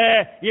சொன்னாங்க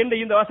என்று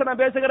இந்த வசனம்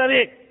பேசுகிறது.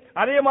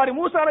 அதே மாதிரி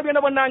மூசா நபி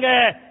என்ன பண்ணாங்க?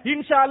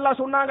 இன்ஷா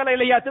அல்லாஹ் சொன்னாங்களா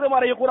இல்லையா?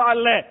 திருமறை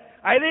குர்ஆன்ல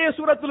அதே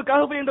சூரத்துல்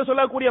கஹ்ஃப் என்று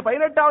சொல்லக்கூடிய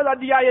 18வது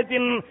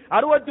அத்தியாயத்தின்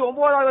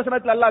 69வது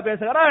வசனத்தில் அல்லாஹ்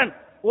பேசுகிறான்.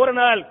 ஒரு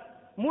நாள்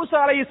மூசா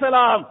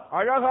அலைஹிஸ்ஸலாம்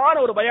அழகான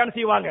ஒரு பயான்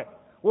செய்வாங்க,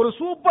 ஒரு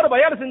சூப்பர்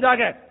பயான்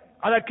செஞ்சாங்க.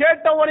 அதை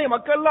கேட்டவனே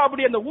மக்கள் எல்லாம்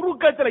அப்படி அந்த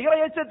உருக்கத்துல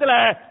இறையச்சத்துல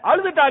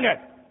அழுதுட்டாங்க.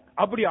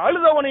 அப்படி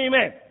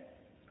அழுதவனையுமே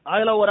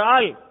அதுல ஒரு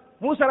ஆள்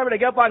மூசா நபியை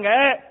கேட்பாங்க,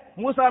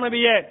 மூசா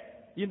நபியே,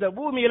 இந்த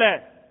பூமியில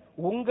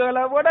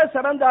உங்களை விட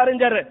சிறந்த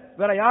அறிஞர்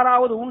வேற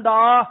யாராவது உண்டா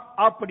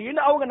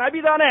அப்படின்னு அவங்க நபி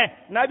தானே,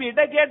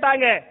 நபிகிட்ட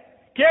கேட்டாங்க.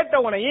 கேட்ட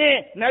உடனே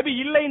நபி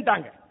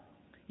இல்லைன்ட்டாங்க.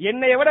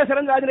 என்னை விட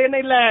சிறந்த அறிஞர் என்ன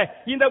இல்ல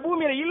இந்த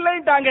பூமியில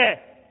இல்லைன்ட்டாங்க.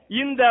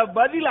 இந்த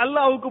பதில்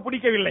அல்லாஹ்வுக்கு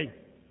பிடிக்கவில்லை.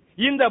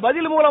 இந்த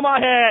பதில்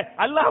மூலமாக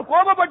அல்லாஹ்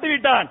கோபப்பட்டு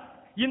விட்டான்.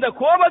 இந்த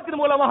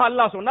கோபத்தின் மூலமாக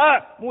அல்லாஹ் சொன்னா,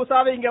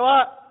 மூசாவே இங்க வா,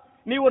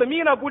 நீ ஒரு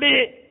மீனை புடி,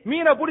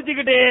 மீனை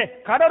புடிச்சுக்கிட்டு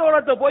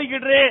கடலோரத்தை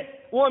போய்கிட்டு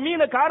உன்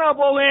மீனை காணா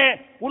போவேன்.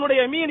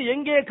 உன்னுடைய மீன்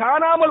எங்கே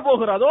காணாமல்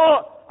போகிறதோ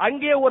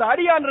அங்கே ஒரு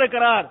அடியான்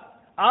இருக்கிறார்.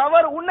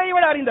 அவர் உன்னை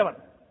விட அறிந்தவர்.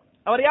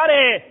 அவர் யாரு?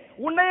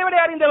 உன்னை விட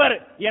அறிந்தவர்.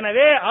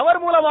 எனவே அவர்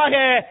மூலமாக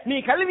நீ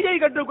கல்வியை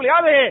கற்றுக்கொள்.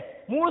 யாரு?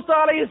 மூசா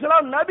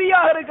அலைஹிஸ்ஸலாம்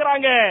நபியாக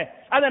இருக்கிறாங்க.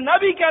 அந்த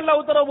நபிக்கு அல்லாஹ்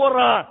உத்தரவு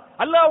போடுறான்.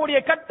 அல்லாஹ்வுடைய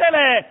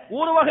கட்டளை,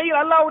 ஒரு வகையில்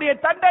அல்லாஹ்வுடைய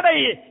தண்டனை.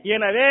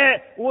 எனவே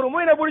ஒரு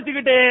மீனை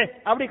பிடிச்சுக்கிட்டு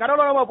அப்படி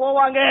கடலோரமா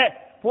போவாங்க.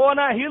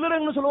 போனா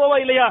ஹிதர்னு சொல்லுவா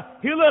இல்லையா?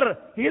 ஹிதர்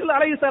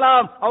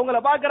அலைஹிஸ்ஸலாம் அவங்கள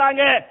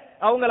பாக்குறாங்க.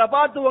 அவங்கள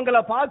பார்த்து உங்களை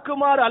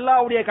பார்க்குமாறு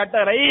அல்லாஹ்வுடைய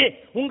கட்டளை,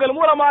 உங்கள்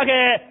மூலமாக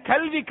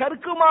கல்வி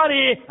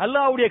கற்குமாறு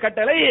அல்லாஹ்வுடைய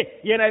கட்டளை.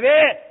 எனவே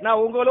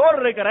நான் உங்களோடு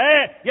இருக்கிறேன்,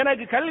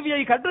 எனக்கு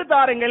கல்வியை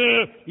கற்றுத்தாருங்கள்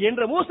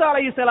என்று மூசா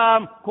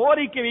அலைஹிஸ்ஸலாம்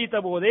கோரிக்கை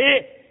வைத்த போது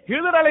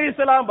ஹிதர்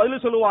அலைஹிஸ்ஸலாம்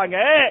பதில் சொல்லுவாங்க,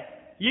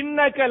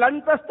 இன்னக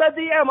லன்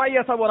தஸ்ததிய மய்ய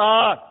சபுரா,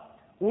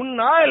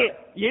 உன்னால்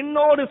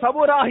என்னோடு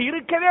சபுராக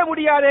இருக்கவே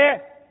முடியாது.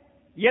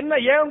 என்ன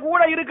என்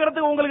கூட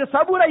இருக்கிறதுக்கு உங்களுக்கு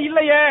சபுரா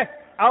இல்லையே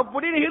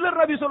அப்படின்னு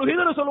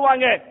ஹிதர்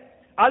சொல்லுவாங்க.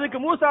 அதுக்கு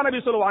மூசா நபி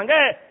சொல்லுவாங்க,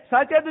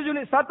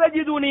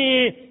 சதஜிதுனி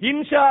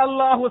இன்ஷா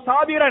அல்லாஹு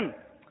சாபிரன்,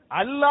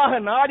 அல்லாஹ்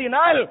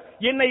நாடினால்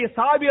என்னை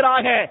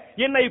சாபிராக,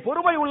 என்னை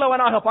பொறுமை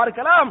உள்ளவனாக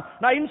பார்க்கலாம்.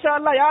 நான் இன்ஷா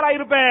அல்லாஹ் யாரா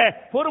இருப்பேன்?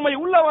 பொறுமை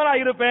உள்ளவனா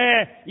இருப்பேன்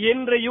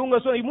என்று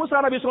இவங்க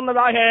மூசா நபி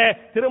சொன்னதாக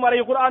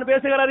திருமறை குர்ஆன்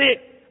பேசுகிறது.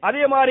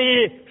 அதே மாதிரி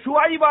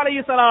ஷுஐப்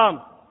அலைஹிஸ்ஸலாம்,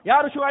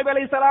 யார் ஷுஐப்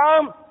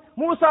அலைஹிஸ்ஸலாம்?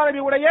 மூசா நபி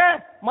உடைய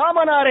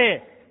மாமனாரே.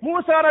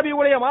 மூசா நபி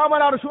உடைய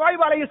மாமனார்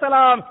ஷுஐப்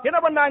அலைஹிஸ்ஸலாம் என்ன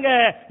பண்ணாங்க?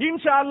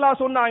 இன்ஷா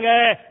அல்லாஹ் சொன்னாங்க.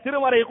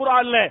 திருமறை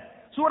குர்ஆன்ல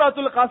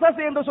சூரத்துல் கஸஸ்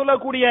என்று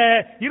சொல்லக்கூடிய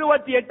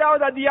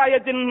 28வது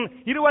அத்தியாயத்தின்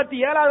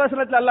 27வது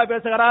வசனத்தில் அல்லாஹ்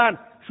பேசுகிறான்.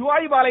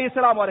 ஷுஐப்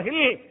அலைஹிஸ்ஸலாம்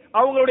அவர்கள்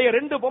அவங்களுடைய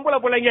 2 பொம்பளை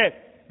பிள்ளைங்க,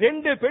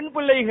 2 பெண்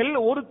பிள்ளைகள்,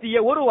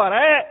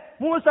 ஒருவரை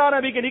மூசா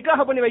நபிக்கு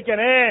நிக்காஹ் பண்ணி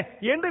வைக்கணும்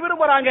என்று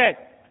விரும்புறாங்க.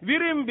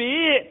 விரும்பி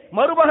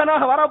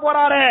மருமகனாக வர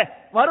போறாரு,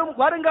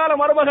 வருங்கால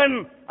மருமகன்.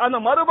 அந்த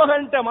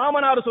மருமகன்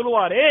மாமனார்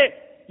சொல்லுவாரு,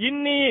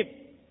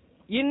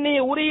 இன்னி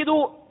உரீது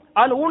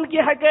அன்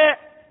உன்கிஹக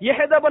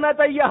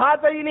இஹ்தபனதைய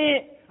ஹாதைனி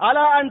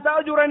அலா அன்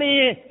தாஜுரனி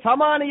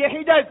ஸமானிய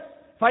ஹிஜஜ்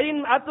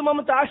ஃபஇன்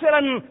அத்மம்த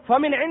அஷரன்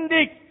ஃபமின்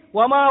இன்திக்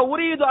வமா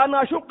உரீது அன்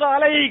அஷுக்க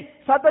அலைக்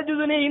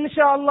சதஜுதுனி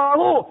இன்ஷா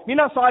அல்லாஹு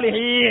மினஸ்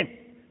சாலிஹீன்.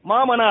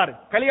 மாமனார்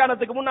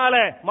கல்யாணத்துக்கு முன்னால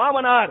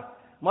மாமனார்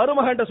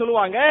மருமகன்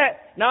சொல்லுவாங்க,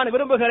 நான்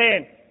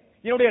விரும்புகிறேன்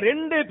என்னுடைய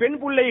 2 பெண்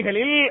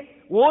பிள்ளைகளில்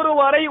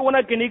ஒருவரை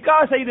உனக்கு நிக்கா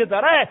செய்து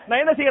தர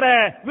நான் என்ன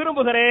செய்யறேன்?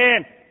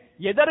 விரும்புகிறேன்.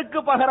 எதற்கு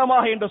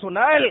பகரமாக என்று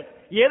சொன்னால்,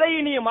 எதை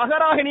நீ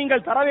மகராக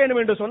நீங்கள் தர வேண்டும்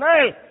என்று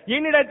சொன்னால்,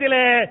 என்னிடத்தில்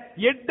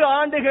 8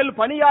 ஆண்டுகள்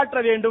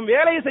பணியாற்ற வேண்டும்,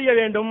 வேலை செய்ய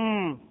வேண்டும்.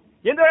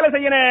 எந்த வேலை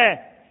செய்யணும்?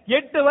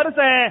 8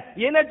 வருஷம்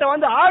என்னட்ட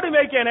வந்து ஆடு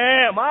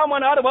மேய்க்கணும்.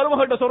 மாமனார்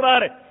மருமகிட்ட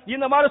சொல்றாரு.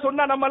 இந்த மாதிரி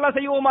சொன்னா நம்ம எல்லாம்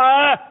செய்வோமா?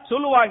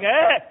 சொல்லுவாங்க,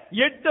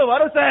 8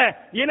 வருஷம்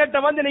என்னட்ட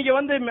வந்து நீங்க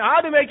வந்து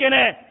ஆடு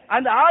மேய்க்கணும்.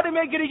 அந்த ஆடு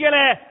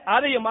மேய்க்கிறீங்களே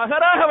அதை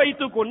மகராக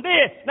வைத்துக் கொண்டு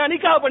நான்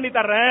நிக்காஹ் பண்ணி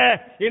தர்றேன்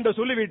என்று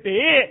சொல்லிவிட்டு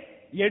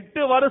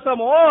 8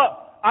 வருஷமோ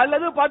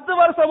அல்லது 10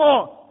 வருஷமோ,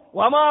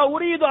 வமா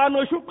உரீது அன்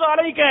உஷுக்க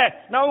அலைக்க,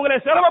 நான் உங்களை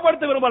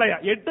சிரமப்படுத்த விரும்பலையா.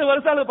 8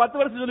 வருஷம் அல்லது 10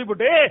 வருஷம்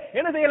சொல்லிவிட்டு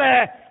என்ன செய்யல,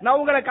 நான்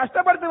உங்களை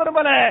கஷ்டப்படுத்த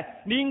விரும்பல.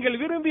 நீங்கள்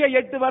விரும்பிய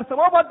 8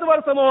 வருஷமோ 10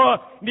 வருஷமோ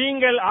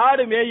நீங்கள்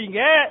ஆடு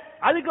மேயுங்க,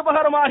 அதுக்கு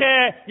பகரமாக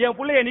என்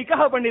பிள்ளைய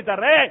நிக்காஹ் பண்ணி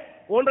தர்றேன்.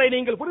 ஒன்றை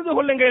நீங்கள் புரிந்து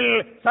கொள்ளுங்கள்,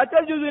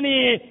 சதஜுதுனி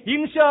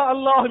இன்ஷா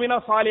அல்லாஹு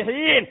மினஸ்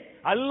சாலிஹீன்,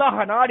 அல்லாஹ்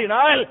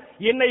நாடினால்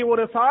என்னை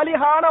ஒரு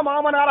சாலிஹான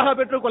மாமனாராக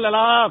பெற்றுக்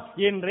கொள்ளலாம்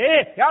என்று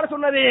யார்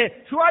சொன்னது?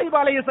 ஷுஐப்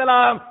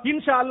அலைஹிஸ்ஸலாம்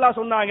இன்ஷா அல்லாஹ்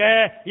சொன்னாங்க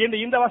என்று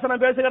இந்த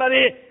வசனம்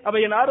பேசுகிறது. அப்ப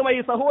என் அருமை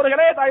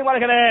சகோதரர்களே,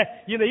 தாய்மார்களே,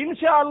 இந்த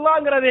இன்ஷா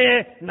அல்லாஹ்ங்கிறது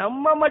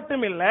நம்ம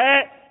மட்டும் இல்ல,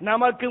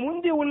 நமக்கு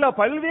முந்தி உள்ள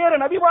பல்வேறு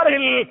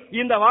நபிமார்கள்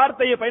இந்த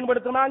வார்த்தையை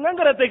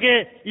பயன்படுத்தினாங்கிறதுக்கு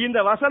இந்த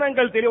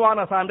வசனங்கள்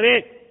தெளிவான சான்று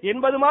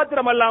என்பது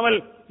மாத்திரமல்லாமல்,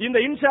 இந்த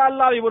இன்ஷா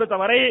அல்லாஹ்வை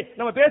பொறுத்தவரை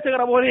நம்ம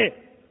பேசுகிற போது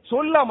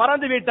சொல்ல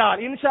மறந்து விட்டால்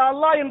இன்ஷா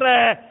அல்லாஹ் என்ற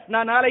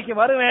நான் நாளைக்கு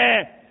வருவேன்,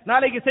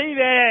 நாளைக்கு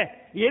செய்வேன்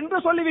என்று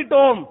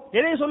சொல்லிவிட்டோம்.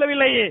 எதை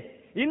சொல்லவில்லை?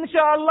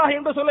 இன்ஷா அல்லாஹ்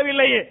என்று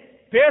சொல்லவில்லை.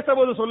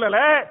 பேசும்போது சொல்லல,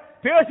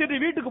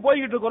 பேசிட்டு வீட்டுக்கு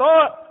போய்கிட்டு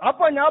இருக்கிறோம்,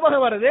 அப்ப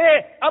ஞாபகம் வருது,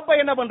 அப்ப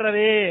என்ன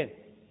பண்றது?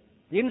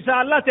 இன்ஷா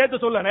அல்லாஹ்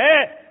சேர்த்து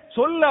சொல்லணும்.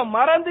 சொல்ல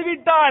மறந்து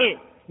விட்டால்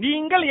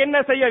நீங்கள் என்ன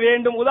செய்ய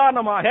வேண்டும்?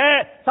 உதாரணமாக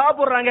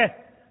சாப்பிடுறாங்க,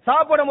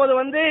 சாப்பிடும் போது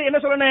வந்து என்ன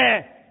சொல்லணும்?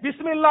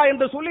 பிஸ்மில்லா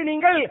என்று சொல்லி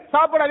நீங்கள்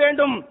சாப்பிட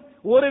வேண்டும்.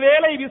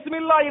 ஒருவேளை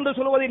பிஸ்மில்லா என்று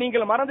சொல்வதை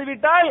நீங்கள்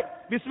மறந்துவிட்டால்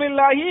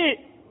பிஸ்மில்லாஹி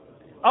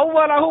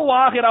அவ்வலஹு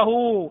வாஹிரஹு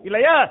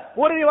இல்லையா?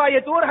 ஒரு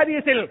ரிவாயத், ஒரு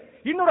ஹதீஸில்,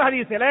 இன்னொரு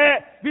ஹதீஸில்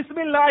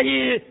பிஸ்மில்லாஹி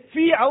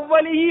ஃபீ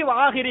அவ்வலிஹி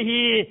வாஹிரிஹி,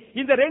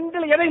 இந்த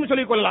ரெண்டுல எதையும்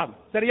சொல்லிக் கொள்ளலாம்.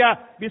 சரியா?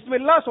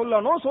 பிஸ்மில்லா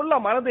சொல்லணும், சொல்ல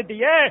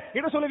மறந்துட்டியே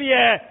என்ன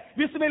சொல்லுவீங்க?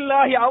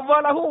 பிஸ்மில்லாஹி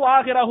அவ்வலஹு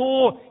வாஹிரஹு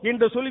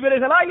என்று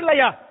சொல்வீர்களா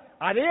இல்லையா?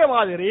 அதே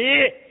மாதிரி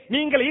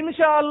நீங்கள்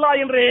இன்ஷா அல்லாஹ்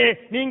என்று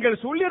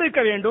நீங்கள் சொல்லியிருக்க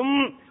வேண்டும்.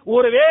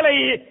 ஒருவேளை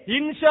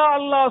இன்ஷா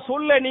அல்லாஹ்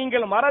சொல்ல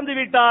நீங்கள்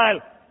மறந்துவிட்டால்,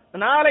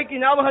 நாளைக்கு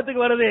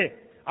ஞாபகத்துக்கு வருது,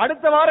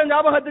 அடுத்த வாரம்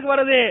ஞாபகத்துக்கு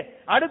வருது,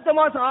 அடுத்த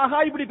மாசம் ஆஹா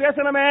இப்படி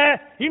பேசணுமே,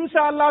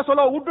 இன்ஷா அல்லாஹ்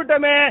சொல்ல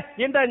விட்டுட்டமே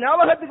என்ற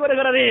ஞாபகத்துக்கு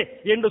வருகிறது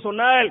என்று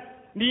சொன்னால்,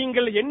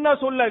 நீங்கள் என்ன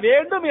சொல்ல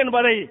வேண்டும்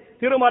என்பதை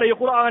திருமறை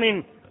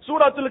குர்ஆனின்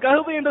சூரத்துல்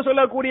கஹ்ஃப் என்று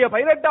சொல்லக்கூடிய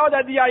 18வது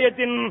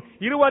அத்தியாயத்தின்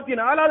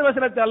 24வது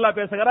வசனத்தில் அல்லாஹ்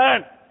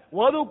பேசுகிறான்.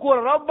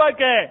 வதுகுர்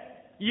ரப்பக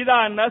இதா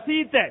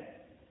நசீத,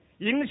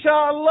 இன்ஷா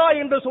அல்லாஹ்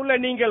என்று சொல்ல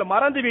நீங்கள்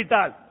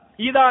மறந்துவிட்டால்,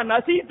 இதா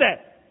நசீத,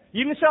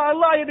 இன்ஷா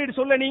அல்லாஹ் என்று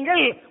சொல்ல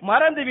நீங்கள்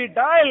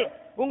மறந்துவிட்டால்,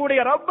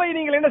 உங்களுடைய ரப்பை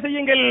நீங்கள் என்ன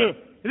செய்யுங்கள்,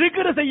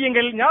 zikr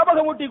செய்யுங்கள்,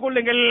 ஞாபகம் ஊட்டிக்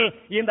கொள்ளுங்கள்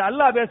என்று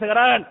அல்லாஹ்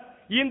பேசுகிறான்.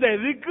 இந்த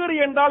zikr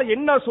என்றால்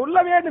என்ன சொல்ல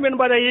வேண்டும்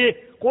என்பதை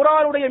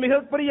குர்ஆனுடைய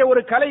மிகப்பெரிய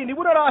ஒரு கலை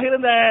நிபுணராக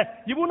இருந்த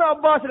இப்னு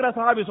அப்பாஸ்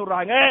சஹாபி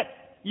சொல்றாங்க.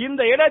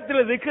 இந்த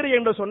இடத்தில் zikr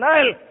என்று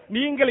சொன்னால்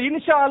நீங்கள்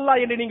இன்ஷா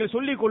அல்லாஹ் என்று நீங்கள்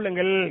சொல்லிக்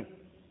கொள்ளுங்கள்.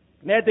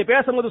 நேத்து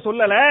பேசும்போது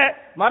சொல்லல,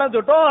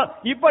 மறந்துட்டோம்,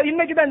 இப்ப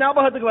இன்னைக்கு தான்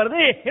ஞாபகத்துக்கு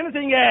வருது, என்ன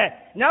செய்யுங்க,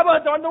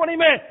 ஞாபகத்தை வந்த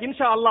உடனே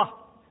இன்ஷா அல்லாஹ்.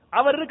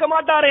 அவர் இருக்க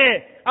மாட்டாரே,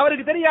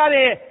 அவருக்கு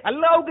தெரியாதே,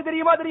 அல்லாஹ்வுக்கு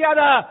தெரியுமா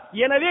தெரியாதா,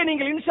 எனவே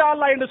நீங்கள் இன்ஷா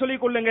அல்லாஹ் என்று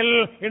சொல்லிக் கொள்ளுங்கள்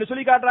என்று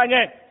சொல்லி காட்டுறாங்க.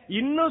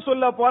 இன்னும்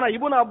சொல்ல போனா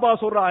இப்னு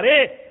அப்பாஸ் சொல்றாரு,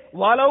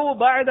 வலவு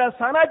பஅத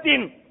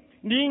சனத்தின்,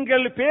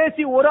 நீங்கள்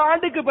பேசி ஒரு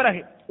ஆண்டுக்கு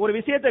பிறகு ஒரு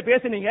விஷயத்தை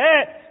பேசுனீங்க,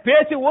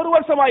 பேசி ஒரு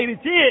வருஷம்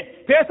ஆயிருச்சு,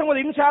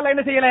 பேசும்போது இன்ஷா அல்லாஹ்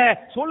என்ன செய்யல,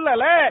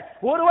 சொல்லல,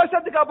 ஒரு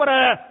வருஷத்துக்கு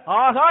அப்புறம்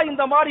ஆகா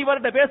இந்த மாதிரி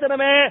இவர்கிட்ட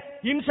பேசணுமே,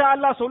 இன்ஷா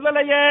அல்லாஹ்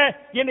சொல்லலையே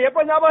என்ன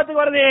எப்ப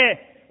ஞாபகத்துக்கு வருது,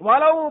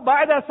 வலவு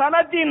பஅத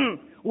சனத்தின்,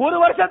 ஒரு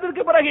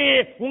வருஷத்திற்கு பிறகு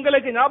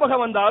உங்களுக்கு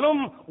ஞாபகம் வந்தாலும்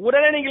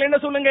உடனே நீங்கள் என்ன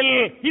சொல்லுங்கள்,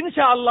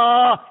 இன்ஷா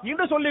அல்லாஹ்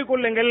என்று சொல்லிக்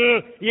கொள்ளுங்கள்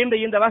என்று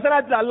இந்த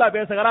வசனத்தில் அல்லாஹ்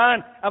பேசுகிறான்.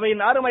 அவை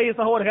அருமை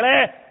சகோதரர்களே,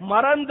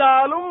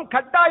 மறந்தாலும்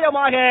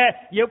கட்டாயமாக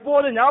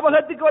எப்போது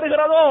ஞாபகத்துக்கு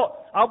வருகிறதோ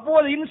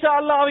அப்போது இன்ஷா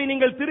அல்லாஹ்வை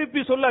நீங்கள்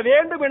திருப்பி சொல்ல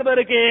வேண்டும்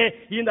என்பதற்கு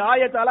இந்த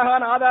ஆயத்து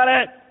அழகான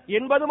ஆதாரம்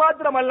என்பது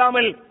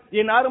மாத்திரமல்லாமல்,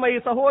 என் அருமை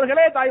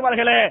சகோதரர்களே,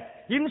 தாய்மார்களே,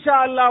 இன்ஷா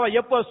அல்லாஹ்வை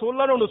எப்ப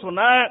சொல்லணும்னு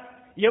சொன்னா,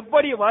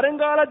 எப்படி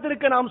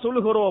வருங்காலத்திற்கு நாம்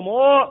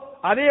சொல்லுகிறோமோ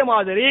அதே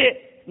மாதிரி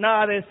நான்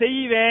அதை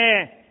செய்வேன்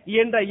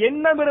என்ற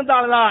எண்ணம்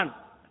இருந்தால்தான்,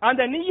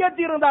 அந்த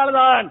நிய்யத்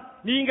இருந்தால்தான்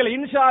நீங்கள்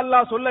இன்ஷா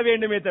அல்லாஹ் சொல்ல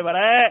வேண்டுமே தவிர,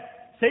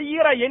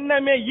 செய்யற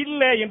எண்ணமே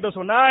இல்லை என்று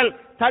சொன்னால்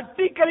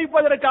தட்டி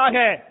கழிப்பதற்காக,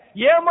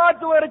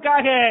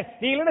 ஏமாற்றுவதற்காக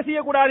நீங்கள் என்ன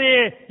செய்யக்கூடாது,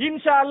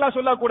 இன்ஷா அல்லாஹ்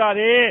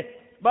சொல்லக்கூடாது.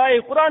 பாய்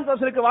குர்ஆன்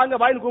தஃசீருக்கு வாங்க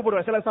பாய்னு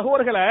கூப்பிடுவேன். சில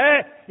சகோதரர்களை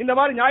இந்த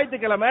மாதிரி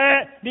ஞாயிற்றுக்கிழமை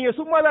நீங்க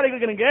சும்மா தான்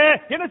இருக்கிறீங்க,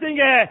 என்ன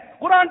செய்யுங்க,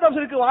 குர்ஆன்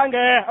தஃசீருக்கு வாங்க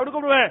அப்படி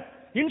கூப்பிடுவேன்.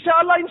 இன்ஷா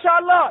அல்லாஹ் இன்ஷா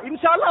அல்லாஹ்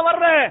இன்ஷா அல்லாஹ்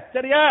வர்றேன்,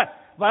 சரியா,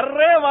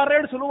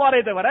 வர்றேன்னு சொல்லுவாரே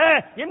தவிர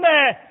என்ன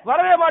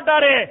வரவே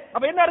மாட்டாரு.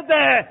 அப்ப என்ன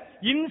அர்த்தம்,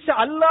 இன்ஷா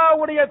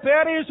அல்லாஹ்வுடைய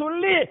பெயரை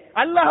சொல்லி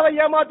அல்லாஹ்வை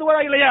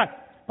ஏமாத்துவதா இல்லையா?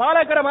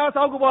 பாலக்கர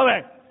மாசாவுக்கு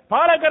போவேன்,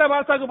 பாலக்கர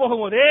மாசாவுக்கு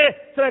போகும்போது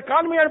சில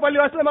கான்மியார்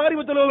பள்ளிவாசல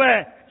மகரிபு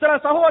தொழுவேன், சில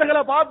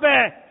சகோதரர்களை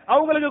பார்ப்பேன்,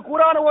 அவங்களுக்கு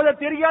குர்ஆன் ஓத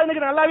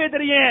தெரியாதுன்னு நல்லாவே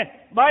தெரியும்.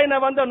 பாய்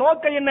நான் வந்த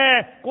நோக்கம் என்ன,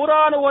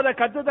 குர்ஆன் ஓத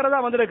கத்து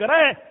தரதா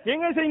வந்திருக்கிறேன்,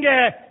 எங்க செய்யுங்க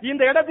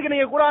இந்த இடத்துக்கு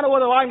நீங்க குர்ஆன்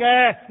ஓத வாங்க,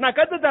 நான்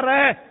கத்து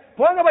தர்றேன்,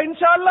 போங்க பா,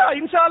 இன்ஷா அல்லாஹ்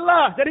இன்ஷா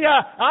அல்லாஹ், சரியா,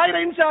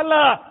 ஆயிரம் இன்ஷா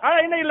அல்லாஹ். ஆனா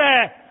என்ன இல்ல,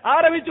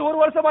 ஆரம்பிச்சு ஒரு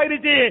வருஷம்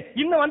ஆயிருச்சு,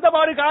 இன்னும் வந்த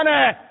பாடு காண.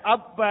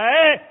 அப்ப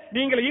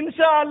நீங்கள்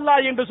இன்ஷா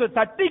அல்லாஹ் என்று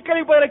தட்டி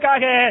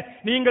கழிப்பதற்காக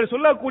நீங்கள்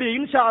சொல்லக்கூடிய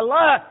இன்ஷா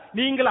அல்லாஹ்,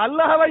 நீங்கள்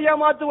அல்லாஹ்வை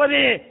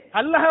ஏமாத்துவது,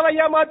 அல்லாஹ்வை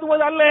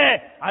ஏமாத்துவது அல்ல,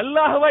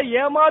 அல்லாஹ்வை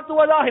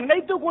ஏமாத்துவதாக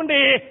நினைத்துக் கொண்டு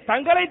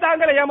தங்களை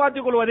தாங்களே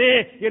ஏமாற்றிக் கொள்வது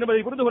என்பதை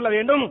புரிந்து கொள்ள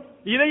வேண்டும்.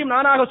 இதையும்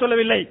நானாக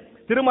சொல்லவில்லை,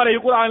 திருமறை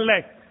குர்ஆன்ல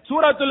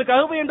சூரத்துல்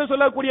கஹ்ஃப் என்று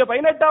சொல்லக்கூடிய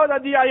 18வது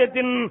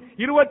அத்தியாயத்தின்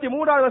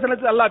 23வது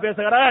வசனத்தில் அல்லாஹ்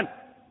பேசுகிறான்.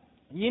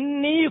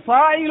 இன்னி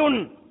ஃபாயிலுன்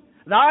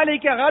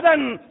ذلك غدا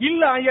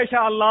இல்ல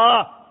ஐயஷா அல்லாஹ்,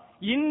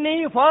 இன்னி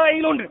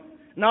ஃபாயிலுன்,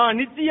 நான்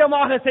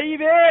நிச்சயமாக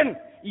செய்வேன்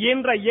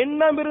என்ற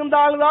எண்ணம்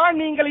இருந்தால்தான்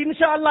நீங்கள்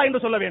இன்ஷா அல்லாஹ்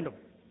என்று சொல்ல வேண்டும்.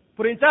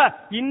 புரியுதா?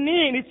 இன்னி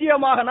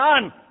நிச்சயமாக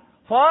நான்,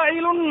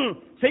 ஃபாயிலுன்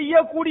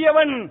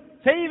செய்யக்கூடியவன்,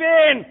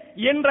 செய்வேன்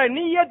என்ற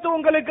நிய்யத்து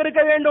உங்களுக்கு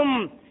இருக்க வேண்டும்,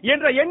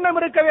 என்ற எண்ணம்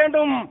இருக்க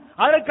வேண்டும்,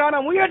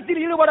 அதற்கான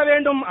முயற்சியில் ஈடுபட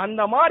வேண்டும்.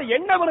 அந்த மாதிரி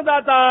எண்ணம் இருந்தா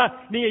தான்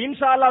நீங்க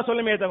இன்ஷா அல்லாஹ்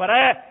சொல்லுமே தவிர,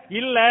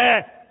 இல்ல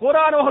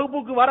குர்ஆன்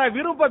வகுப்புக்கு வர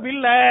விருப்பம்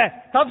இல்ல,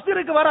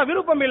 தஃப்சீருக்கு வர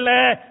விருப்பம் இல்ல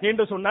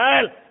என்று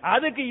சொன்னால்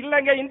அதுக்கு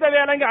இல்லங்க இந்த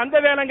வேலைங்க அந்த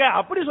வேலைங்க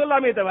அப்படி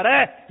சொல்லாமே தவிர,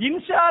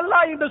 இன்ஷா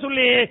அல்லாஹ் என்று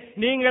சொல்லி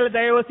நீங்கள்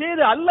தயவு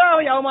செய்து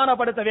அல்லாஹ்வை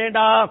அவமானப்படுத்த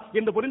வேண்டாம்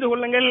என்று புரிந்து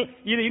கொள்ளுங்கள்.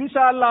 இது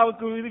இன்ஷா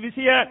அல்லாஹ்வுக்கு இது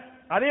விஷயம்.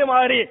 அதே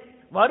மாதிரி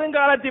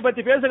வருங்காலத்தை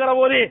பற்றி பேசுகிற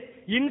போது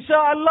இன்ஷா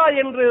அல்லாஹ்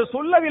என்று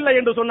சொல்லவில்லை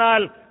என்று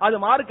சொன்னால் அது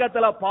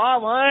மார்க்கத்துல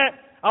பாவம்,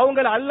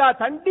 அவங்களை அல்லாஹ்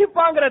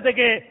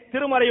தண்டிப்பாங்கிறதுக்கு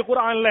திருமறை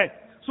குர்ஆன்ல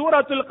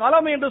சூரத்துல்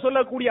கலம் என்று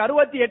சொல்லக்கூடிய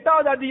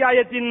 68வது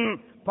அத்தியாயத்தின்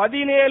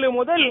 17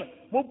 முதல்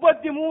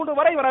 33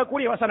 வரை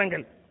வரக்கூடிய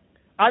வசனங்கள்.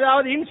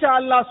 அதாவது இன்ஷா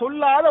அல்லாஹ்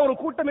சொல்லாத ஒரு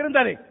கூட்டம்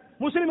இருந்தது,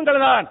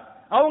 முஸ்லிம்கள் தான்,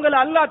 அவங்களை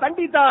அல்லாஹ்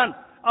தண்டித்தான்,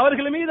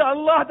 அவர்கள் மீது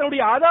அல்லாஹ்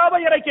தன்னுடைய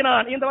அதாபை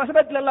இறக்கினான். இந்த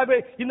வசனத்தில்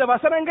அல்லாஹ், இந்த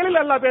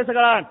வசனங்களில் அல்லாஹ்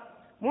பேசுகிறான்.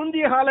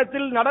 முந்தைய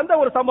காலத்தில் நடந்த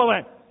ஒரு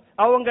சம்பவம்.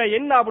 அவங்க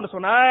என்ன அப்படின்னு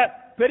சொன்னா,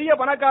 பெரிய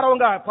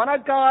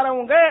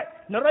பணக்காரவங்க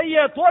நிறைய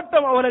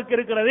தோட்டம் அவனுக்கு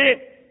இருக்கிறது,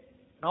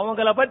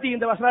 அவங்கள பத்தி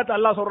இந்த வசனத்தை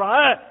அல்லாஹ்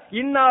சொல்றான்,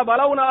 இன்னா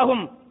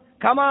பலவுனாகும்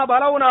கமா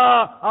பலவுனா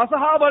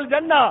அஸ்ஹாபல்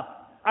ஜன்னா.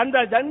 அந்த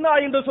ஜன்னா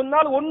என்று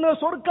சொன்னால் ஒன்னு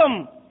சொர்க்கம்,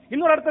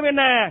 இன்னொரு அர்த்தம்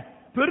என்ன,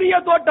 பெரிய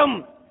தோட்டம்.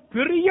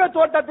 பெரிய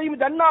தோட்டத்தையும்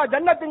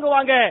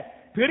ஜன்னத்துங்குவாங்க.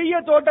 பெரிய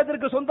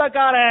தோட்டத்திற்கு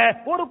சொந்தக்கார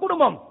ஒரு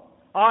குடும்பம்.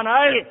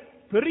 ஆனால்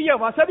பெரிய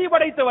வசதி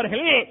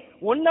படைத்தவர்கள்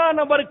 1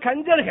 நம்பர்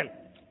கஞ்சர்கள்.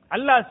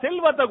 அல்லாஹ்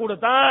செல்வத்தை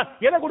கொடுத்தா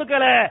எதை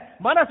கொடுக்கல,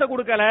 மனசை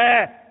கொடுக்கல.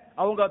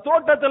 அவங்க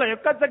தோட்டத்துல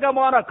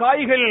எக்கச்சக்கமான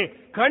காய்கள்,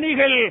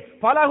 கனிகள்,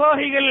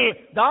 பலவகைகள்,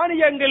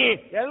 தானியங்கள்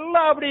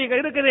எல்லாம் அப்படி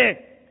இருக்குது.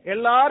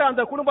 எல்லாரும்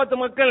அந்த குடும்பத்து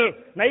மக்கள்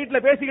நைட்ல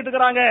பேசிக்கிட்டு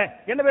இருக்கிறாங்க.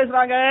 என்ன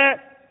பேசுறாங்க,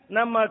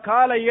 நம்ம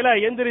காலையில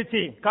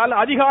எந்திரிச்சு,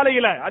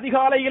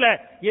 அதிகாலையில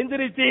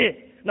எந்திரிச்சு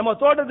நம்ம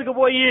தோட்டத்துக்கு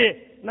போய்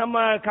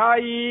நம்ம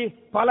காய்,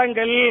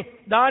 பழங்கள்,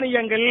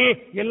 தானியங்கள்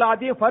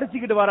எல்லாத்தையும்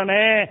பறிச்சுக்கிட்டு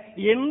வரனே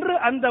என்று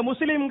அந்த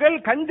முஸ்லிம்கள்,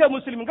 கஞ்ச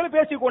முஸ்லிம்கள்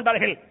பேசிக்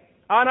கொண்டார்கள்.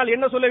 ஆனால்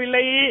என்ன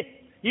சொல்லவில்லை,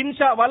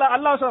 இன்ஷா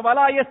அல்லாஹ்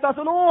வலா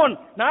யஸ்தஸ்னூன்,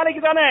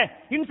 நாளைக்கு தானே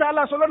இன்ஷா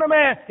அல்லாஹ்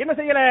சொல்லணுமே, என்ன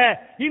செய்யல,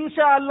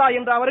 இன்ஷா அல்லாஹ்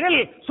என்று அவர்கள்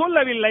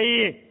சொல்லவில்லை.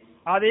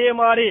 அதே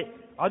மாதிரி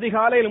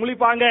அதிகாலையில்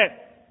முழிப்பாங்க,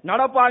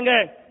 நடப்பாங்க.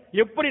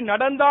 எப்படி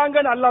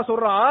நடந்தாங்கன்னு அல்லாஹ்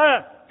சொல்றான்,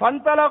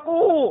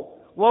 ஃபந்தலகு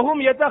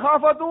வஹும்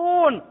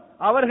யதகாஃபதூன்,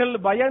 அவர்கள்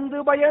பயந்து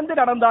பயந்து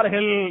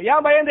நடந்தார்கள்.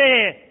 ஏன் பயந்து,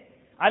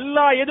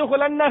 அல்லாஹ்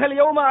எதுகுலன்னஹல்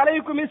யௌம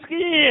அலைக்கும்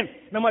மிஸ்கீன்,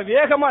 நம்ம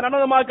வேகமா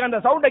நடந்தமாக்க அந்த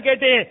சவுண்ட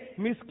கேட்டு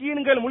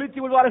மிஸ்கீன்கள் முழித்து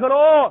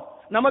விடுவார்களோ,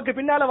 நமக்கு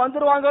பின்னால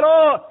வந்துருவாங்களோ,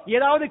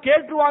 ஏதாவது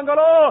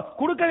கேட்டுருவாங்களோ,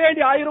 கொடுக்க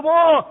வேண்டி ஆயிருமோ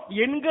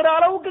என்கிற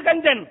அளவுக்கு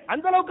கஞ்சன்,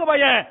 அந்த அளவுக்கு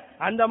பயம்.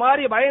 அந்த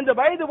மாதிரி பயந்து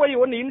பயந்து போய்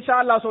ஒன்னு இன்ஷா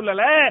அல்லாஹ்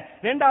சொல்லல,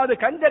 இரண்டாவது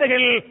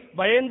கஞ்சர்கள்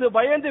பயந்து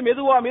பயந்து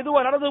மெதுவா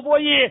நடந்து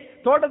போய்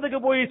தோட்டத்துக்கு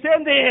போய்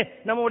சேர்ந்து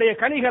நம்முடைய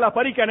கனிகளை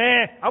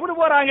பறிக்கணும் அப்படி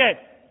போறாங்க.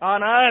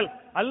 ஆனால்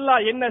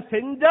அல்லாஹ் என்ன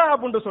செஞ்சா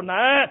அப்படின்னு சொன்ன,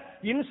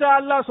 இன்ஷா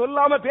அல்லாஹ்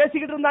சொல்லாம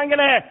பேசிக்கிட்டு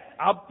இருந்தாங்களே,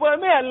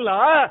 அப்பவே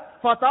அல்லாஹ்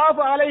ஃபதாஃப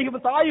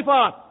அலைஹிம்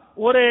தாயிஃபா,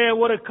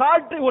 ஒரு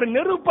காற்று, ஒரு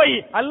நெருப்பை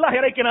அல்லாஹ்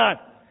இறக்கினான்.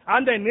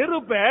 அந்த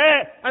நெருப்பை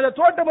அந்த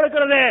தோட்டம்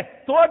இருக்கிறது,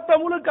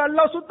 தோட்டம் முழுக்க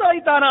அல்லாஹ் சுத்த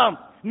வைத்தானாம்.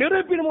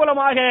 நெருப்பின்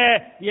மூலமாக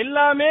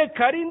எல்லாமே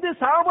கரிந்து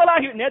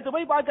சாம்பலாகி, நேற்று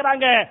போய்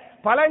பார்க்கிறாங்க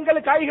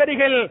பழங்கள்,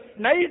 காய்கறிகள்,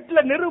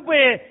 நைட்ல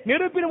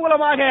நெருப்பின்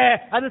மூலமாக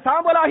அது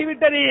சாம்பலாகி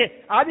விட்டது.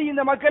 அது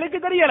இந்த மக்களுக்கு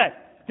தெரியல,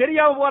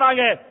 தெரியாம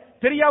போறாங்க.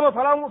 தெரியாம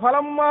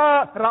பலம்மா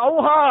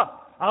ரௌஹா,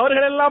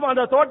 அவர்கள் எல்லாம்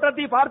அந்த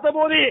தோட்டத்தை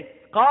பார்த்தபோது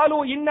காலு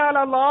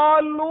இன்னால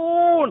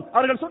லாலூன்,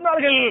 அவர்கள்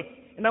சொன்னார்கள்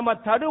நம்ம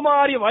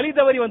தடுமாறி வழி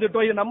தவறி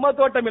வந்துட்டோம், இது நம்ம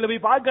தோட்டம் இல்லை.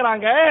 போய்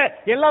பார்க்கறாங்க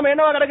எல்லாம்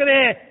என்னவா கிடக்குது,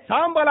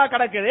 சாம்பலா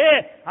கிடக்குது.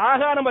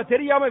 ஆகா நம்ம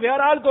தெரியாம வேற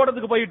ஆள்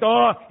தோட்டத்துக்கு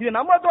போயிட்டோம், இது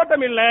நம்ம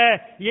தோட்டம் இல்ல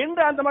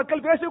என்று அந்த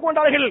மக்கள் பேசிக்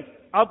கொண்டார்கள்.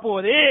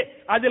 அப்போது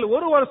அதில்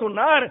ஒருவர்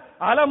சொன்னார்,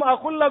 அலம்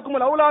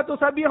அகுல்லக்கும் லௌலா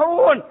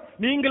துஸபிஹூன்,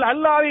 நீங்கள்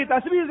அல்லாஹ்வை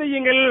தஸ்பீஹ்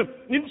செய்யுங்கள்,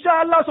 இன்ஷா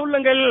அல்லாஹ்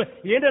சொல்லுங்கள்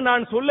என்று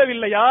நான்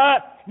சொல்லவில்லையா?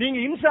 நீங்க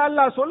இன்ஷா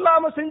அல்லாஹ்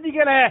சொல்லாம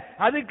செஞ்சீங்களே,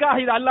 அதுக்காக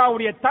இது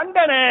அல்லாஹ்வுடைய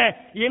தண்டனை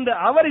என்று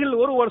அவர்கள்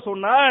ஒருவர்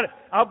சொன்னார்.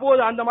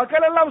 அப்போது அந்த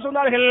மக்கள் எல்லாம்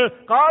சொன்னார்கள்,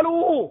 காலு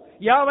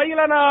யா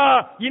வைலனா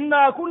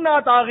இன்னா குன்னா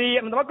தாகி,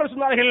 அந்த மக்கள்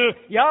சொன்னார்கள்,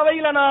 யா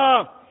வைலனா,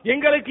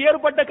 எங்களுக்கு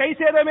ஏற்பட்ட கை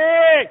சேதமே,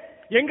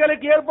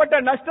 எங்களுக்கு ஏற்பட்ட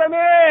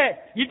நஷ்டமே,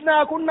 இன்னா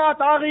குன்னா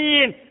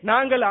தாகீன்,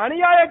 நாங்கள்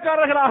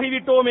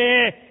அநியாயக்காரர்களாகிவிட்டோமே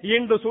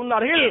என்று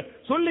சொன்னார்கள்.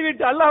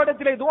 சொல்லிவிட்டு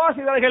அல்லாஹ்விடத்திலே துஆ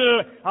செய்தார்கள்,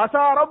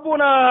 அஸா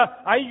ரப்புனா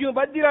ஐயு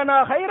பத்திரனா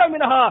கைரம்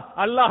மின்ஹா,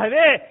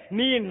 அல்லாஹ்வே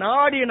நீ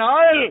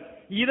நாடினால்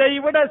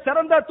இதைவிட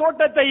சிறந்த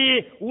தோட்டத்தை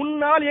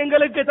உன்னால்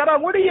எங்களுக்கு தர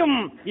முடியும்.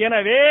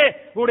 எனவே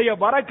உடைய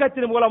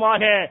பரக்கத்தின்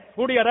மூலமாக,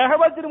 உடைய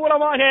ரஹமத்தின்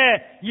மூலமாக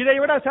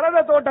இதைவிட சிறந்த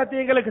தோட்டத்தை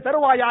எங்களுக்கு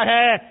தருவாயாக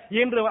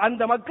என்று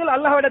அந்த மக்கள்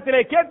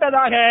அல்லாஹ்விடத்திலே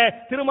கேட்டதாக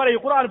திருமறை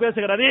குர்ஆன்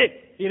பேசுகிறது.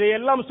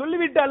 இதையெல்லாம்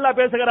சொல்லிவிட்டு அல்லாஹ்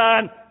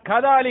பேசுகிறான்,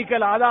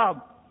 கதாலிக்கல் அதாப்,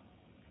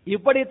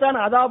 இப்படித்தான்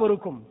அதாப்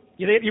இருக்கும்.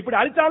 இதை இப்படி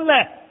அழிச்சான்ல,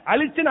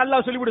 அழிச்சுன்னு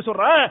அல்லாஹ் சொல்லிவிட்டு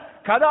சொல்றான்,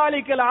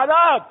 கதாலிக்கல்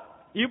அதாப்,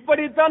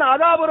 இப்படித்தான்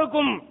அதாப்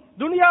இருக்கும்,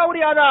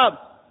 துனியாவுடைய அதாப்.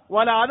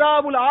 வல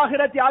அதாபுல்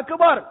ஆகிரத்தி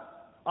அக்பர்,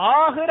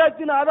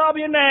 ஆகிரத்தின் அதாப்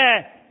என்ன,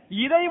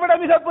 இதைவிட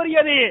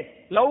மிகப்பெரியது.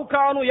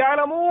 லவ்கானு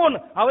யாலமூன்,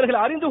 அவர்கள்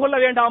அறிந்து கொள்ள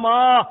வேண்டாமா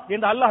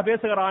என்று அல்லாஹ்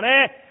பேசுகிறானே.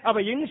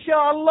 அப்ப இன்ஷா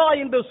அல்லாஹ்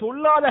என்று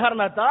சொல்லாத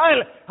காரணத்தால்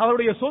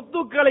அவருடைய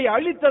சொத்துக்களை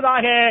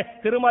அழித்ததாக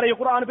திருமறை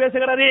குர்ஆன்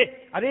பேசுகிறது.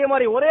 அதே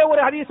மாதிரி ஒரே ஒரு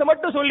ஹதீஸை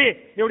மட்டும் சொல்லி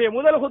என்னுடைய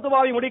முதல்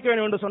குத்துபாவை முடிக்க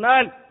வேண்டும் என்று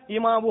சொன்னால்,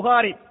 இமாம்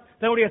புகாரி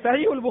தன்னுடைய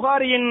சஹீஹுல்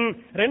புகாரியின்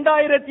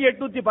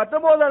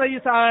 2819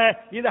 ஹதீஸாக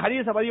இந்த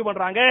ஹதீஸை பதிவு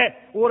பண்றாங்க.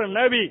 ஒரு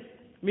நபி,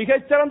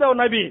 மிகச்சிறந்த ஒரு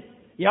நபி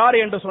யார்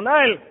என்று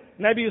சொன்னால்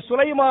நபி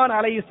சுலைமான்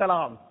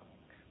அலைஹிஸ்ஸலாம்.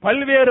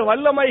 பல்வேறு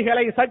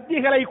வல்லமைகளை,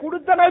 சக்திகளை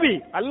கொடுத்த நபி.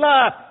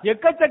 அல்லாஹ்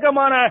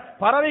எக்கச்சக்கமான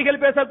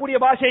பறவைகள் பேசக்கூடிய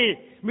பாஷை,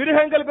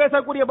 மிருகங்கள்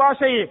பேசக்கூடிய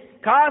பாஷை,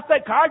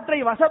 காற்றை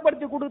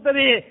வசப்படுத்தி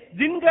கொடுத்தது,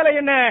 ஜின்களை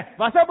என்ன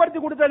வசப்படுத்தி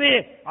கொடுத்தது,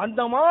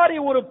 அந்த மாதிரி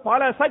ஒரு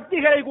பல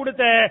சக்திகளை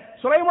கொடுத்த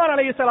சுலைமான்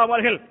அலைஹிஸ்ஸலாம்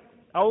அவர்கள்.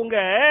 அவங்க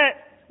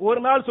ஒரு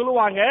நாள்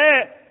சொல்லுவாங்க,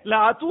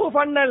 லா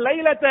அதூஃபன்ன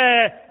லைலத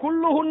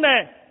குல்லுஹுன்ன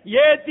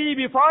ஏதி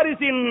பி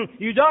ஃபாரிஸின்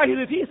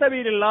யுஜாஹிது ஃபீ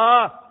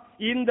ஸபீலில்லாஹ்,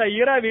 இந்த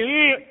இரவில்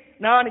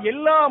நான்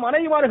எல்லா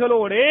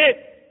மனைவிமார்களோடு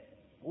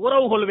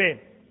உறவு கொள்வேன்.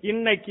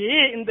 இன்னைக்கு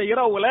இந்த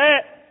இரவுல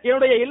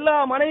என்னுடைய எல்லா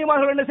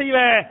மனைவிமார்கள் என்ன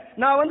செய்வேன்,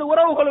 நான்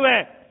உறவு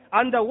கொள்வேன்.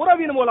 அந்த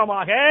உறவின்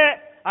மூலமாக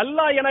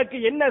அல்லாஹ் எனக்கு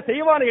என்ன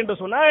செய்வான் என்று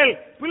சொன்னால்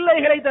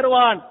பிள்ளைகளை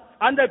தருவான்.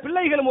 அந்த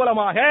பிள்ளைகள்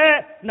மூலமாக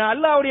நான்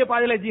அல்லாஹ்வுடைய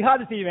பாதையில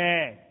ஜிஹாத்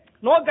செய்வேன்.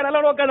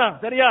 நல்ல நோக்கம் தான்,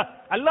 சரியா?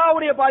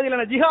 அல்லாஹ்வுடைய பாதையில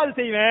நான் ஜிஹாத்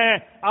செய்வேன்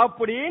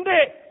அப்படின்னு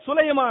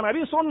சுலைமான்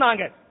நபி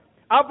சொன்னாங்க.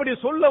 அப்படி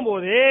சொல்லும்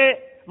போது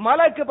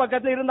மலக்கு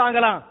பக்கத்துல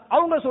இருந்தாங்களாம்.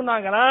 அவங்க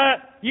சொன்னாங்களாம்,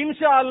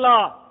 இன்ஷா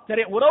அல்லாஹ்,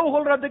 சரி உறவு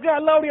கொள்றதுக்கு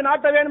அல்லாஹ்வுடைய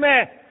நாட்டை வேணுமே,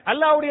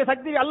 அல்லாஹ்வுடைய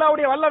சக்தி,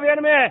 அல்லாஹ்வுடைய வல்லம்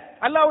வேணுமே,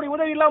 அல்லாஹ்வுடைய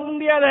உதவி இல்லாம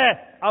முடியாது.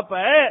 அப்ப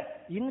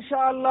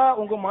இன்ஷா அல்லாஹ்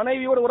உங்க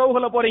மனைவியோட உறவு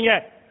கொள்ள போறீங்க,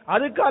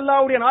 அதுக்கு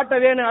அல்லாஹ்வுடைய நாட்டை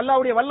வேணும்,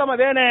 அல்லாஹ்வுடைய வல்லம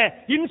வேணும்,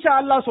 இன்ஷா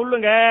அல்லாஹ்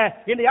சொல்லுங்க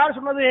என்று யார்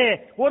சொன்னது?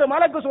 ஒரு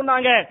மலக்கு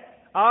சொன்னாங்க.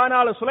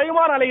 ஆனால்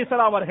சுலைமான்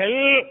அலைஹிஸ்ஸலாம் அவர்கள்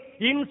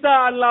இன்ஷா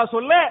அல்லாஹ்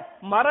சொல்ல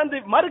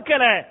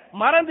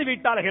மறந்து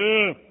விட்டார்கள்.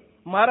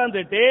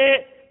 மறந்துட்டு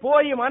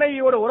போய்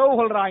மனைவியோட உறவு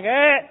கொள்றாங்க.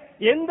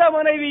 எந்த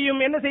மனைவியும்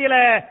என்ன செய்யல,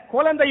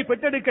 குழந்தை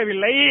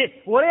பெற்றெடுக்கவில்லை.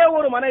 ஒரே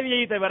ஒரு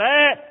மனைவியை தவிர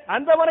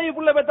அந்த மனைவி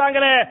புள்ள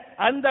பெற்றாங்களே,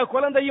 அந்த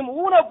குழந்தையும்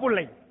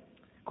ஊனப்புள்ளை.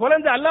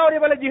 குழந்தை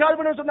அல்லாஹ்வுடைய வழியில ஜிஹாத்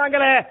பண்ண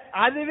சொன்னாங்களே,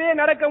 அதுவே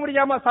நடக்க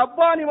முடியாம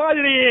சப்பானி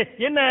மாதிரி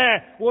என்ன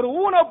ஒரு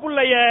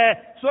ஊனப்புள்ளைய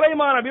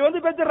சுலைமான் நபி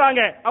வந்து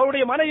பெற்றுறாங்க,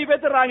 அவருடைய மனைவி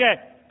பெற்றுறாங்க.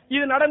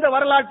 இது நடந்த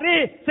வரலாற்று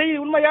செய்தி,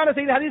 உண்மையான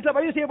செய்தி ஹதீஸ்ல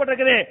பதிவு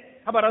செய்யப்பட்டிருக்குது.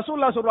 அப்ப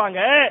ரசூலுல்லாஹ்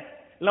சொல்றாங்க,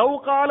 லவ்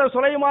கால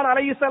சுலைமான்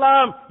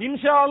அலைஹிஸ்ஸலாம்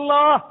இன்ஷா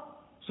அல்லாஹ்,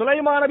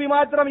 சுலைமான் நபி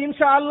மாத்திரம்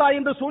இன்ஷா அல்லாஹ்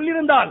என்று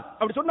சொல்லியிருந்தால்,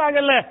 அப்படி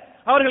சொன்னாங்கல்ல,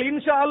 அவர்கள்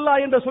இன்ஷா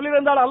அல்லாஹ் என்று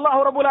சொல்லியிருந்தால்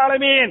அல்லாஹ் ரப்பல்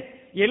ஆலமீன்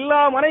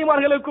எல்லா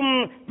மனைவிமார்களுக்கும்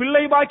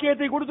பிள்ளை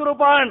பாக்கியத்தை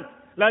கொடுத்திருப்பான்.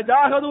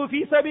 லஜாஹது ஃபீ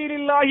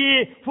சபீலில்லாஹி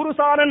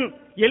ஃபுர்சானன்,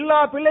 எல்லா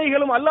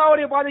பிள்ளைகளும்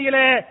அல்லாஹ்வுடைய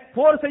பாதையிலே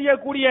போர்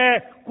செய்யக்கூடிய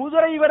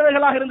குதிரை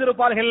வீரர்களாக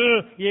இருந்திருப்பார்கள்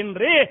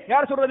என்று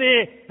யார் சொல்றது?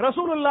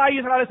 ரசூலுல்லாஹி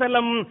ஸல்லல்லாஹு அலைஹி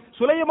வஸல்லம்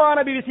சுலைமான்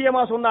நபி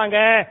விஷயமா சொன்னாங்க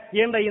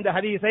என்ற இந்த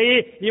ஹதீஸை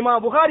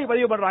இமாம் புகாரி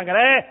பதிவு பண்றாங்க.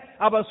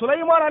 அப்ப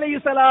சுலைமான்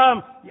அலைஹிஸ்ஸலாம்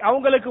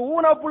அவங்களுக்கு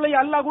ஊனப்புள்ளை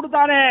அல்லாஹ்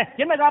கொடுத்தானே,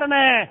 என்ன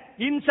காரணம்?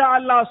 இன்ஷா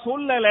அல்லாஹ்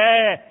சொல்லல.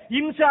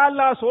 இன்ஷா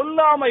அல்லாஹ்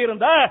சொல்லாம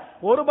இருந்தா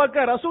ஒரு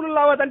பக்கம்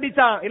ரசூலுல்லாஹ்வை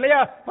தண்டிச்சான் இல்லையா,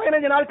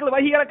 15 நாட்கள்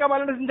வஹி இறக்காம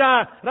என்ன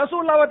செஞ்சான்?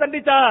 ரசூலுல்லாஹ்வை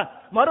தண்டிச்சான்.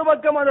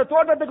 மறுபக்கம் அந்த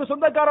தோட்டத்துக்கு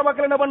சொந்தக்கார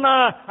மக்கள் என்ன பண்ணா?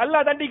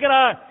 அல்லாஹ்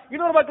தண்டிக்கிறான்.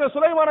 இன்னொரு பக்கம்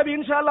சுலைமான் நபி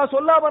இன்ஷா அல்லாஹ்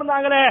சொல்லாம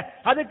இருந்தாங்களே,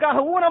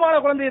 அதுக்காக ஊனமான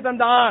குழந்தையை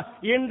தந்தான்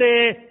என்று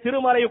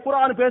திருமறை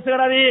குர்ஆன்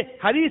பேசுகிறது,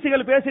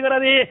 ஹதீசுகள்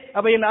பேசுகிறது.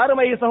 அப்ப என்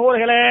அருமை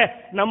சகோதரர்களே,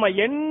 நம்ம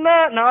என்ன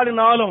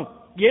நாளும்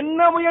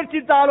என்ன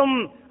முயற்சித்தாலும்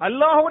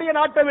அல்லாஹ்வுடைய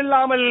நாட்டம்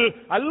இல்லாமல்,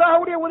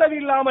 அல்லாஹ்வுடைய உதவி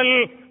இல்லாமல்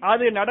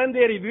அது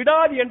நடந்தேறி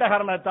விடாது என்ற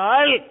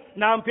காரணத்தால்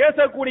நாம்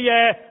பேசக்கூடிய,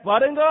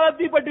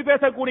 வருங்காலத்தை பற்றி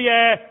பேசக்கூடிய,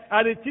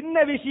 அது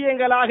சின்ன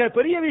விஷயங்களாக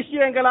பெரிய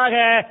விஷயங்களாக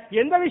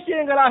எந்த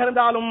விஷயங்களாக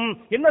இருந்தாலும்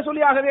என்ன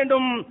சொல்லியாக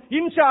வேண்டும்?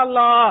 இன்ஷா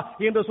அல்லாஹ்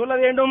என்று சொல்ல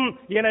வேண்டும்.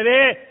 எனவே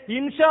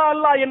இன்ஷா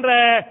அல்லாஹ் என்ற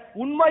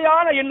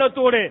உண்மையான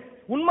எண்ணத்தோடு,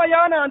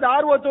 உண்மையான அந்த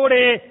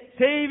ஆர்வத்தோடு,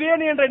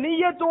 செய்வேன் என்ற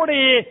நிய்யத்தோடு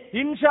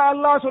இன்ஷா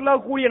அல்லாஹ்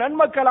சொல்லக்கூடிய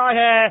நன்மக்களாக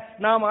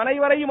நாம்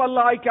அனைவரையும்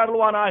அல்லாஹ் ஆக்கி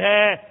அருள்வானாக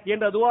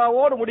என்ற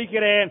துஆவோடு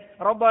முடிக்கிறேன்.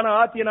 ரப்பனா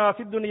ஆத்தினா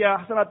ஃபித் துன்யா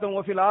ஹஸனத்தன்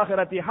வ ஃபில்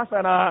ஆখিরাতি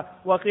ஹஸனா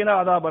வ கினா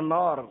அஸாபன்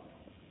நார்.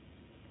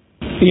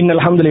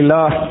 இன்னல்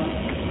ஹம்துலில்லாஹ்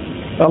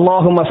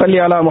اللهم صل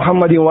على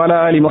محمد وعلى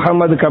ال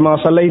محمد كما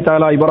صليت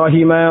على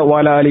ابراهيم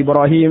وعلى ال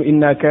ابراهيم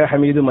انك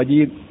حميد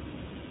مجيد.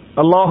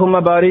 اللهم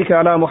بارك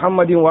على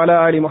محمد وعلى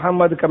ال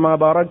محمد كما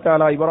باركت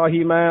على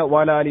ابراهيم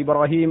وعلى ال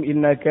ابراهيم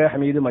انك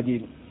حميد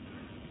مجيد.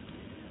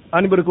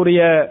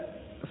 அன்பிற்குரிய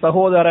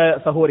சகோதர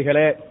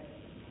சகோதரிகளே,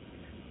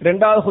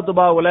 இரண்டாவது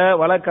குத்துபாவுல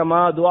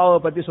வழக்கமா துஆவை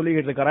பத்தி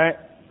சொல்லிக்கிட்டு இருக்கிறேன்.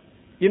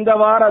 இந்த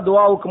வார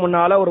துஆவுக்கு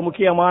முன்னால ஒரு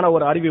முக்கியமான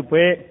ஒரு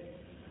அறிவிப்பு.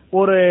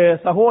 ஒரு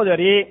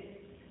சகோதரி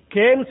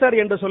கேன்சர்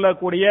என்று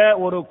சொல்லக்கூடிய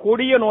ஒரு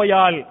கொடிய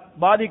நோயால்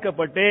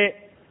பாதிக்கப்பட்டு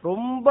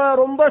ரொம்ப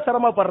ரொம்ப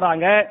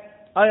சிரமப்படுறாங்க.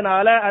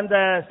 அதனால அந்த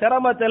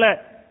சிரமத்துல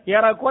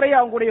ஏறக்குறைய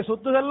அவங்களுடைய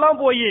சொத்துகள்லாம்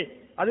போய்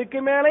அதுக்கு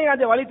மேலே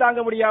அந்த வலி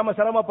தாங்க முடியாம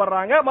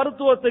சிரமப்படுறாங்க.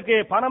 மருத்துவத்துக்கு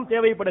பணம்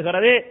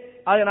தேவைப்படுகிறது.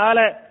 அதனால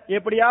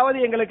எப்படியாவது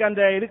எங்களுக்கு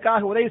அந்த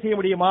இதுக்காக உதவி செய்ய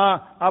முடியுமா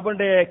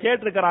அப்படின்னு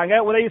கேட்டிருக்கிறாங்க.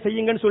 உதவி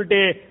செய்யுங்கன்னு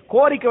சொல்லிட்டு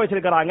கோரிக்கை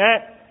வச்சிருக்கிறாங்க.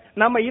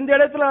 நம்ம இந்த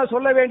இடத்துல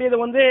சொல்ல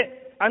வேண்டியது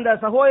அந்த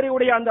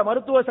சகோதரியுடைய அந்த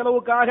மருத்துவ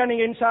செலவுக்காக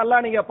நீங்க இன்ஷா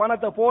அல்லாஹ் நீங்க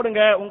பணத்தை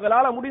போடுங்க,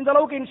 உங்களால முடிந்த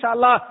அளவுக்கு இன்ஷா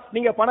அல்லாஹ்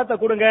நீங்க பணத்தை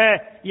கொடுங்க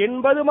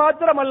என்பது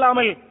மாத்திரம்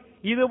அல்லாமல்,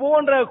 இது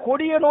போன்ற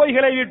கொடிய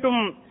நோய்களை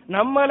விட்டும்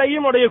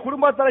நம்மளையும் நம்முடைய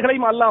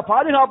குடும்பத்தார்களையும் அல்லாஹ்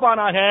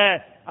பாதுகாப்பானாக.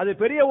 அது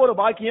பெரிய ஒரு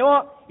பாக்கியம்.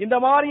 இந்த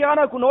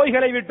மாதிரியான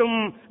நோய்களை விட்டும்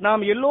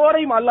நாம்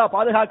எல்லோரையும் அல்லாஹ்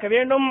பாதுகாக்க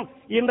வேண்டும்.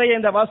 இன்றைய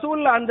இந்த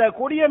வசூல் அந்த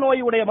கொடிய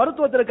நோயுடைய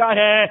மருத்துவத்திற்காக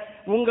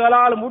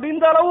உங்களால்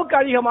முடிந்த அளவுக்கு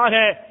அதிகமாக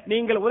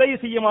நீங்கள் உதவி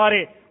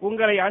செய்யுமாறு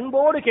உங்களை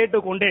அன்போடு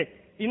கேட்டுக்கொண்டு,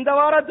 இந்த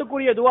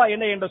வாரத்துக்குரிய துஆ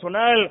என்ன என்று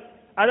சொன்னால்,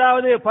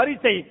 அதாவது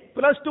பரீட்சை,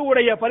 +2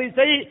 உடைய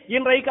பரீட்சை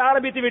இன்றைக்கு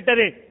ஆரம்பித்து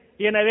விட்டது.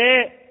 எனவே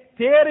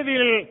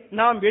தேர்வில்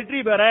நாம் வெற்றி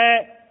பெற,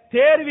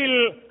 தேர்வில்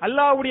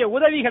அல்லாஹ்வுடைய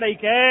உதவி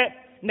கிடைக்க,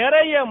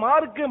 நிறைய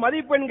மார்க்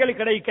மதிப்பெண்கள்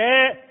கிடைக்க,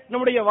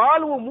 நம்முடைய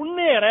வாழ்வு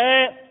முன்னேற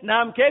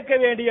நாம் கேட்க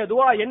வேண்டிய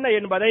துஆ என்ன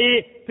என்பதை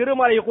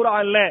திருமறை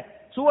குர்ஆன்ல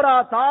சூரா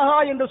தாஹா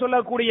என்று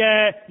சொல்லக்கூடிய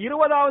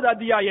 20வது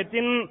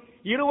அத்தியாயத்தின்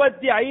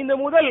 25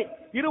 முதல்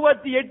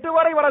 28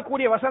 வரை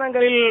வரக்கூடிய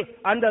வசனங்களில்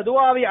அந்த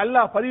துஆவை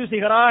அல்லாஹ் பதிவு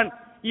செய்கிறான்.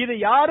 இது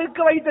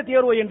யாருக்கு வைத்த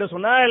தேர்வு என்று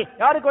சொன்னால்,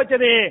 யாருக்கு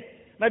வச்சது?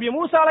 நபி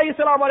மூசா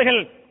அலைஹிஸ்ஸலாம்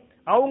அவர்கள்,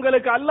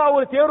 அவங்களுக்கு அல்லாஹ்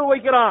ஒரு தேர்வு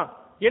வைக்கிறான்.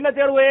 என்ன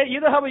தேர்வு?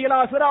 இதுஹபு இலா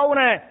ஃபிரௌன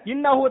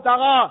இன்னஹு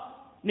தகா.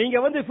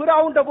 நீங்க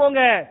ஃபிரௌன்ட்ட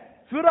போங்க,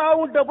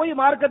 ஃபிரௌன்ட்ட போய்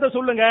மார்க்கத்தை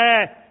சொல்லுங்க.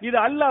 இது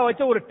அல்லாஹ்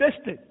வச்ச ஒரு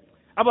டெஸ்ட்.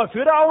 அப்ப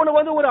ஃபிரௌன்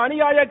ஒரு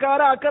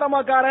அநியாயக்கார,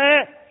 அக்கிரமக்காரன்,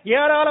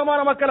 ஏராளமான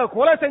மக்களை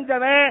கொலை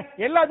செஞ்சவன்,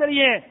 எல்லாம்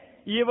தெரியும்.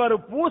 இவர்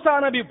மூசா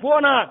நபி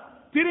போனா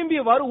திரும்பி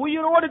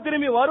உயிரோடு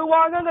திரும்பி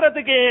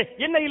வருவாங்கிறதுக்கு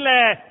என்ன இல்ல,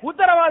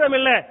 உத்தரவாதம்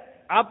இல்ல.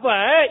 அப்ப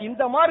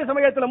இந்த மாதிரி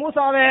சமயத்துல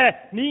மூசாவே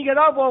நீங்க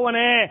தான்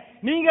போவனே,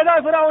 நீங்க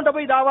தான் ஃபிரௌன்ட்ட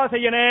போய் தாவா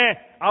செய்யணும்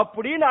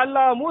அப்படின்னு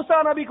அல்லாஹ் மூசா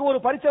நபிக்கு ஒரு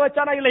பரீட்சை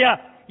வச்சானா இல்லையா?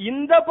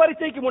 இந்த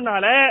பரீட்சைக்கு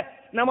முன்னால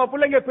நம்ம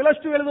பிள்ளைங்க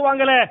பிளஸ் 2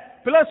 எழுதுவாங்களே,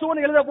 பிளஸ்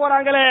 1 எழுத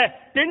போறாங்களே,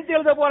 10th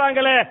எழுத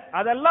போறாங்களே,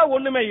 அதெல்லாம்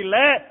ஒண்ணுமே இல்ல.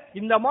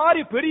 இந்த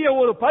மாதிரி பெரிய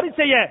ஒரு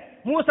பரீட்சைய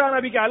மூசா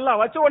நபிக்கு அல்லாஹ்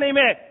வச்ச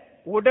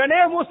உடனே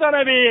மூசா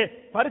நபி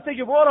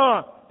பரீட்சைக்கு போறோம்,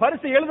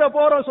 பரிசு எழுத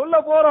போறோம், சொல்ல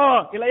போறோம்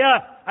இல்லையா?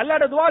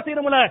 அல்லாஹ்ட்ட துஆ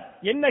செய்யணும்ல.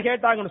 என்ன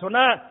கேட்டாங்கன்னு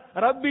சொன்னா,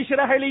 ரப்பி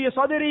ஷ்ரஹ் லி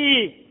ஸத்ரி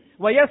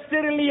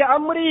வயஸ்ஸிர் லி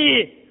அம்ரி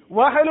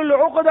வஹலுல்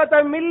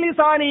உக்தத மின்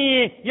லிசானி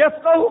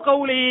யஃப்கஹு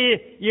கௌலி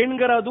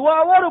என்கிற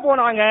துஆவோடு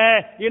போனாங்க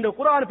என்று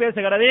குர்ஆன்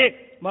பேசுகிறது.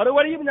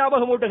 மறுபடியும்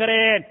ஞாபகம்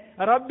ஊட்டுகிறேன்.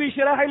 ரப்பி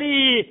ஷ்ரஹ் லி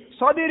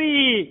ஸத்ரி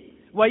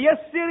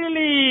வயஸ்ஸிர்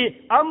லி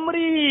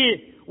அம்ரி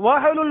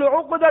வஹலுல்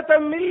உக்தத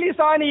மின்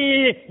லிசானி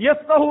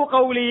யஃப்கஹு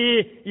கௌலி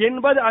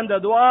என்பது அந்த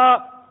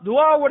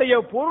துஆவுடைய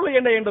பொருள்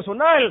என்ன என்று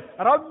சொன்னால்,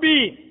 ரப்பி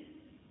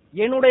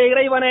என்னுடைய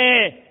இறைவனே,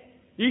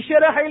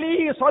 இஷ்ரஹ் லி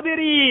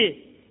ஸத்ரி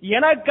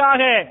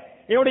எனக்காக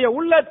என்னுடைய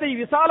உள்ளத்தை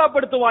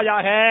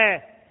விசாலப்படுத்துவாயாக,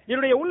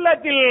 என்னுடைய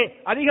உள்ளத்தில்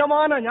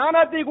அதிகமான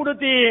ஞானத்தை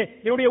கொடுத்து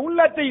என்னுடைய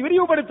உள்ளத்தை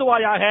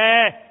விரிவுபடுத்துவாயாக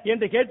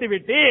என்று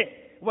கேட்டுவிட்டு,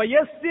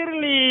 வயஸ்ஸிர்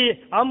லி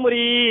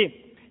அம்ரி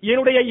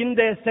என்னுடைய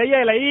இந்த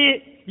செயலை,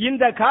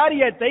 இந்த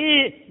காரியத்தை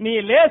நீ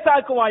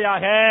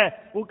லேசாக்குவாயாக.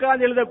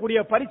 உட்கார்ந்து எழுதக்கூடிய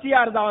பரீட்சையா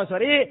இருந்தாலும்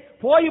சரி,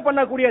 போய்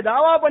பண்ணக்கூடிய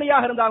தாவா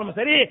பணியாக இருந்தாலும்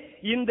சரி,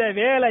 இந்த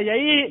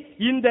வேலையை,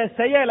 இந்த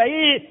செயலை,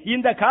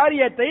 இந்த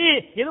காரியத்தை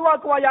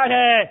எதுவாக்குவாயாக,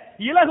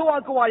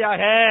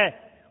 இலகுவாக்குவாயாக.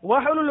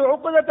 வஹலுல்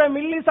உக்தத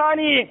மின்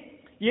லிசானி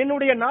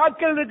என்னுடைய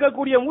நாட்கள்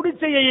இருக்கக்கூடிய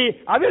முடிச்சையை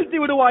அவிழ்த்து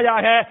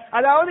விடுவாயாக.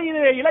 அதாவது இது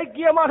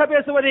இலக்கியமாக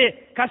பேசுவது.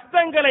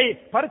 கஷ்டங்களை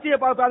பரீட்சையை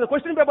பார்த்து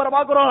கொஸ்டின் பேப்பரை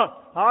பார்க்கிறோம்,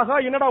 ஆகா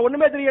என்னடா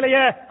ஒண்ணுமே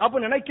தெரியலையே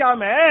அப்ப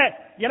நினைக்காம,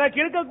 எனக்கு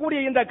இருக்கக்கூடிய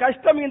இந்த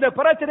கஷ்டம், இந்த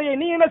பிரச்சனையை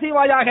நீ என்ன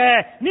செய்வாயாக,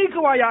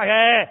 நீக்குவாயாக.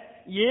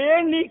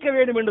 ஏன் நீக்க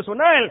வேண்டும் என்று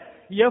சொன்னால்,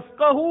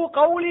 யஃப்கஹு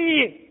கௌலி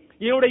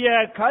என்னுடைய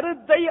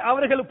கருத்தை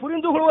அவர்கள்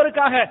புரிந்து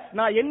கொள்வதற்காக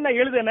நான் என்ன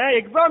எழுதினேன்,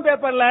 எக்ஸாம்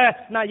பேப்பர்ல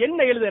நான் என்ன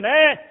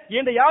எழுதினேன்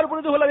என்று யார்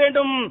புரிந்து கொள்ள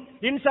வேண்டும்?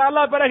 இன்ஷா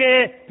அல்லாஹ் பிறகு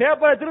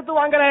பேப்பரை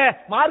திருத்துவாங்க,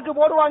 மார்க்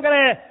போடுவாங்க.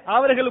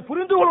 அவர்கள்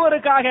புரிந்து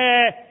கொள்வதற்காக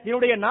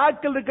என்னுடைய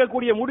நாட்கள்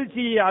இருக்கக்கூடிய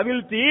முடிச்சியை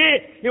அவிழ்த்தி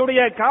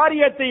என்னுடைய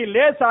காரியத்தை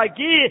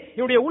லேசாக்கி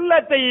என்னுடைய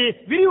உள்ளத்தை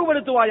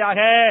விரிவுபடுத்துவாயாக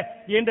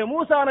என்று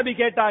மூசா நபி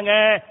கேட்டாங்க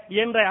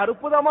என்ற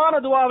அற்புதமான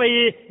துஆவை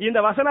இந்த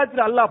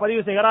வசனத்தில் அல்லாஹ்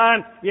பதிவு செய்கிறான்.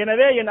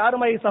 எனவே என்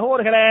அருமை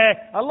சகோதரர்களே,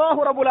 அல்லாஹ்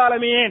ரப்பல்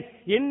ஆலமீன்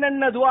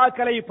என்னென்ன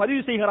துஆக்களை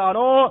பதிவு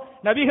செய்கிறானோ,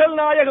 நபிகள்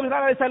நாயகம்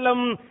ஸல்லல்லாஹு அலைஹி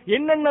வஸல்லம்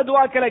என்னென்ன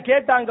துஆக்களை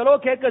கேட்டாங்களோ,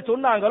 கேட்க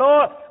சொன்னாங்களோ,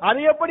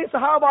 அதை எப்படி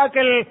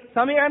சஹாபாக்கள்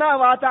சமிஅனா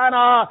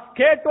வஅதானா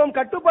கேட்டோம்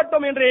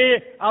கட்டுப்பட்டோம் என்று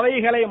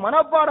அவைகளை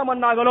மனப்பாடம்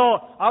பண்ணாங்களோ,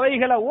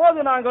 அவைகளை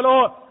ஓதுனாங்களோ,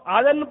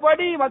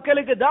 அதன்படி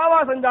மக்களுக்கு தாவா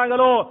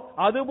செஞ்சாங்களோ,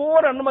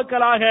 அதுபோல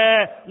நன்மக்களாக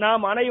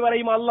நாம்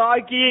அனைவரையும் அல்லாஹ்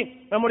ஆக்கி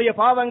நம்முடைய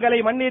பாவங்களை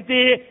மன்னித்து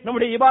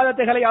நம்முடைய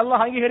இபாதத்துகளை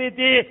அல்லாஹ்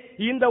அங்கீகரித்து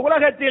இந்த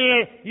உலகத்தில்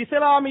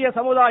இஸ்லாமிய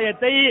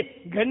சமுதாயத்தை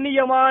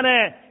கண்ணியமான,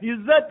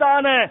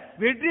 இஸ்ஸத்தான,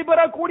 வெற்றி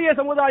பெறக்கூடிய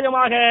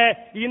சமுதாயமாக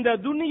இந்த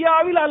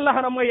துன்யாவில்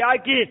அல்லாஹ் நம்மை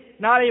ஆக்கி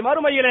நாளை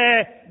மறுமையிலே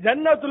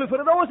ஜன்னத்துல்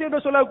ஃபிர்தௌஸ் என்று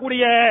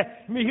சொல்லக்கூடிய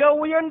மிக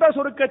உயர்ந்த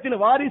சொர்க்கத்தின்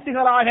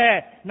வாரிசுகளாக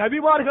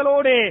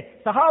நபிமார்களோடு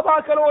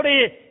சஹாபாக்களோடு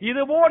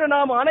இதுபோடு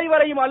நாம்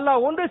அனைவரையும்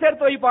அல்லாஹ் ஒன்று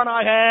சேர்த்து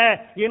வைப்பானாக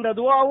என்ற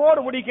துஆவோடு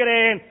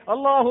முடிக்கிறேன்.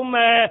 அல்லாஹும்ம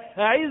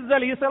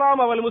அஇஸ்ஸல் இஸ்லாம்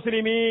வல்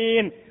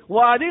முஸ்லிமீன்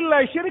وأذل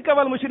الشرك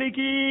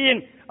والمشركين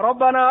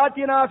ربنا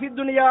آتنا في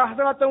الدنيا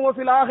حسنة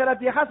وفي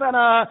الآخرة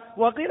حسنة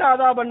وقنا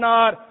عذاب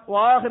النار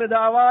وآخر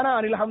دعوانا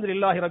أن الحمد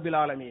لله رب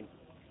العالمين.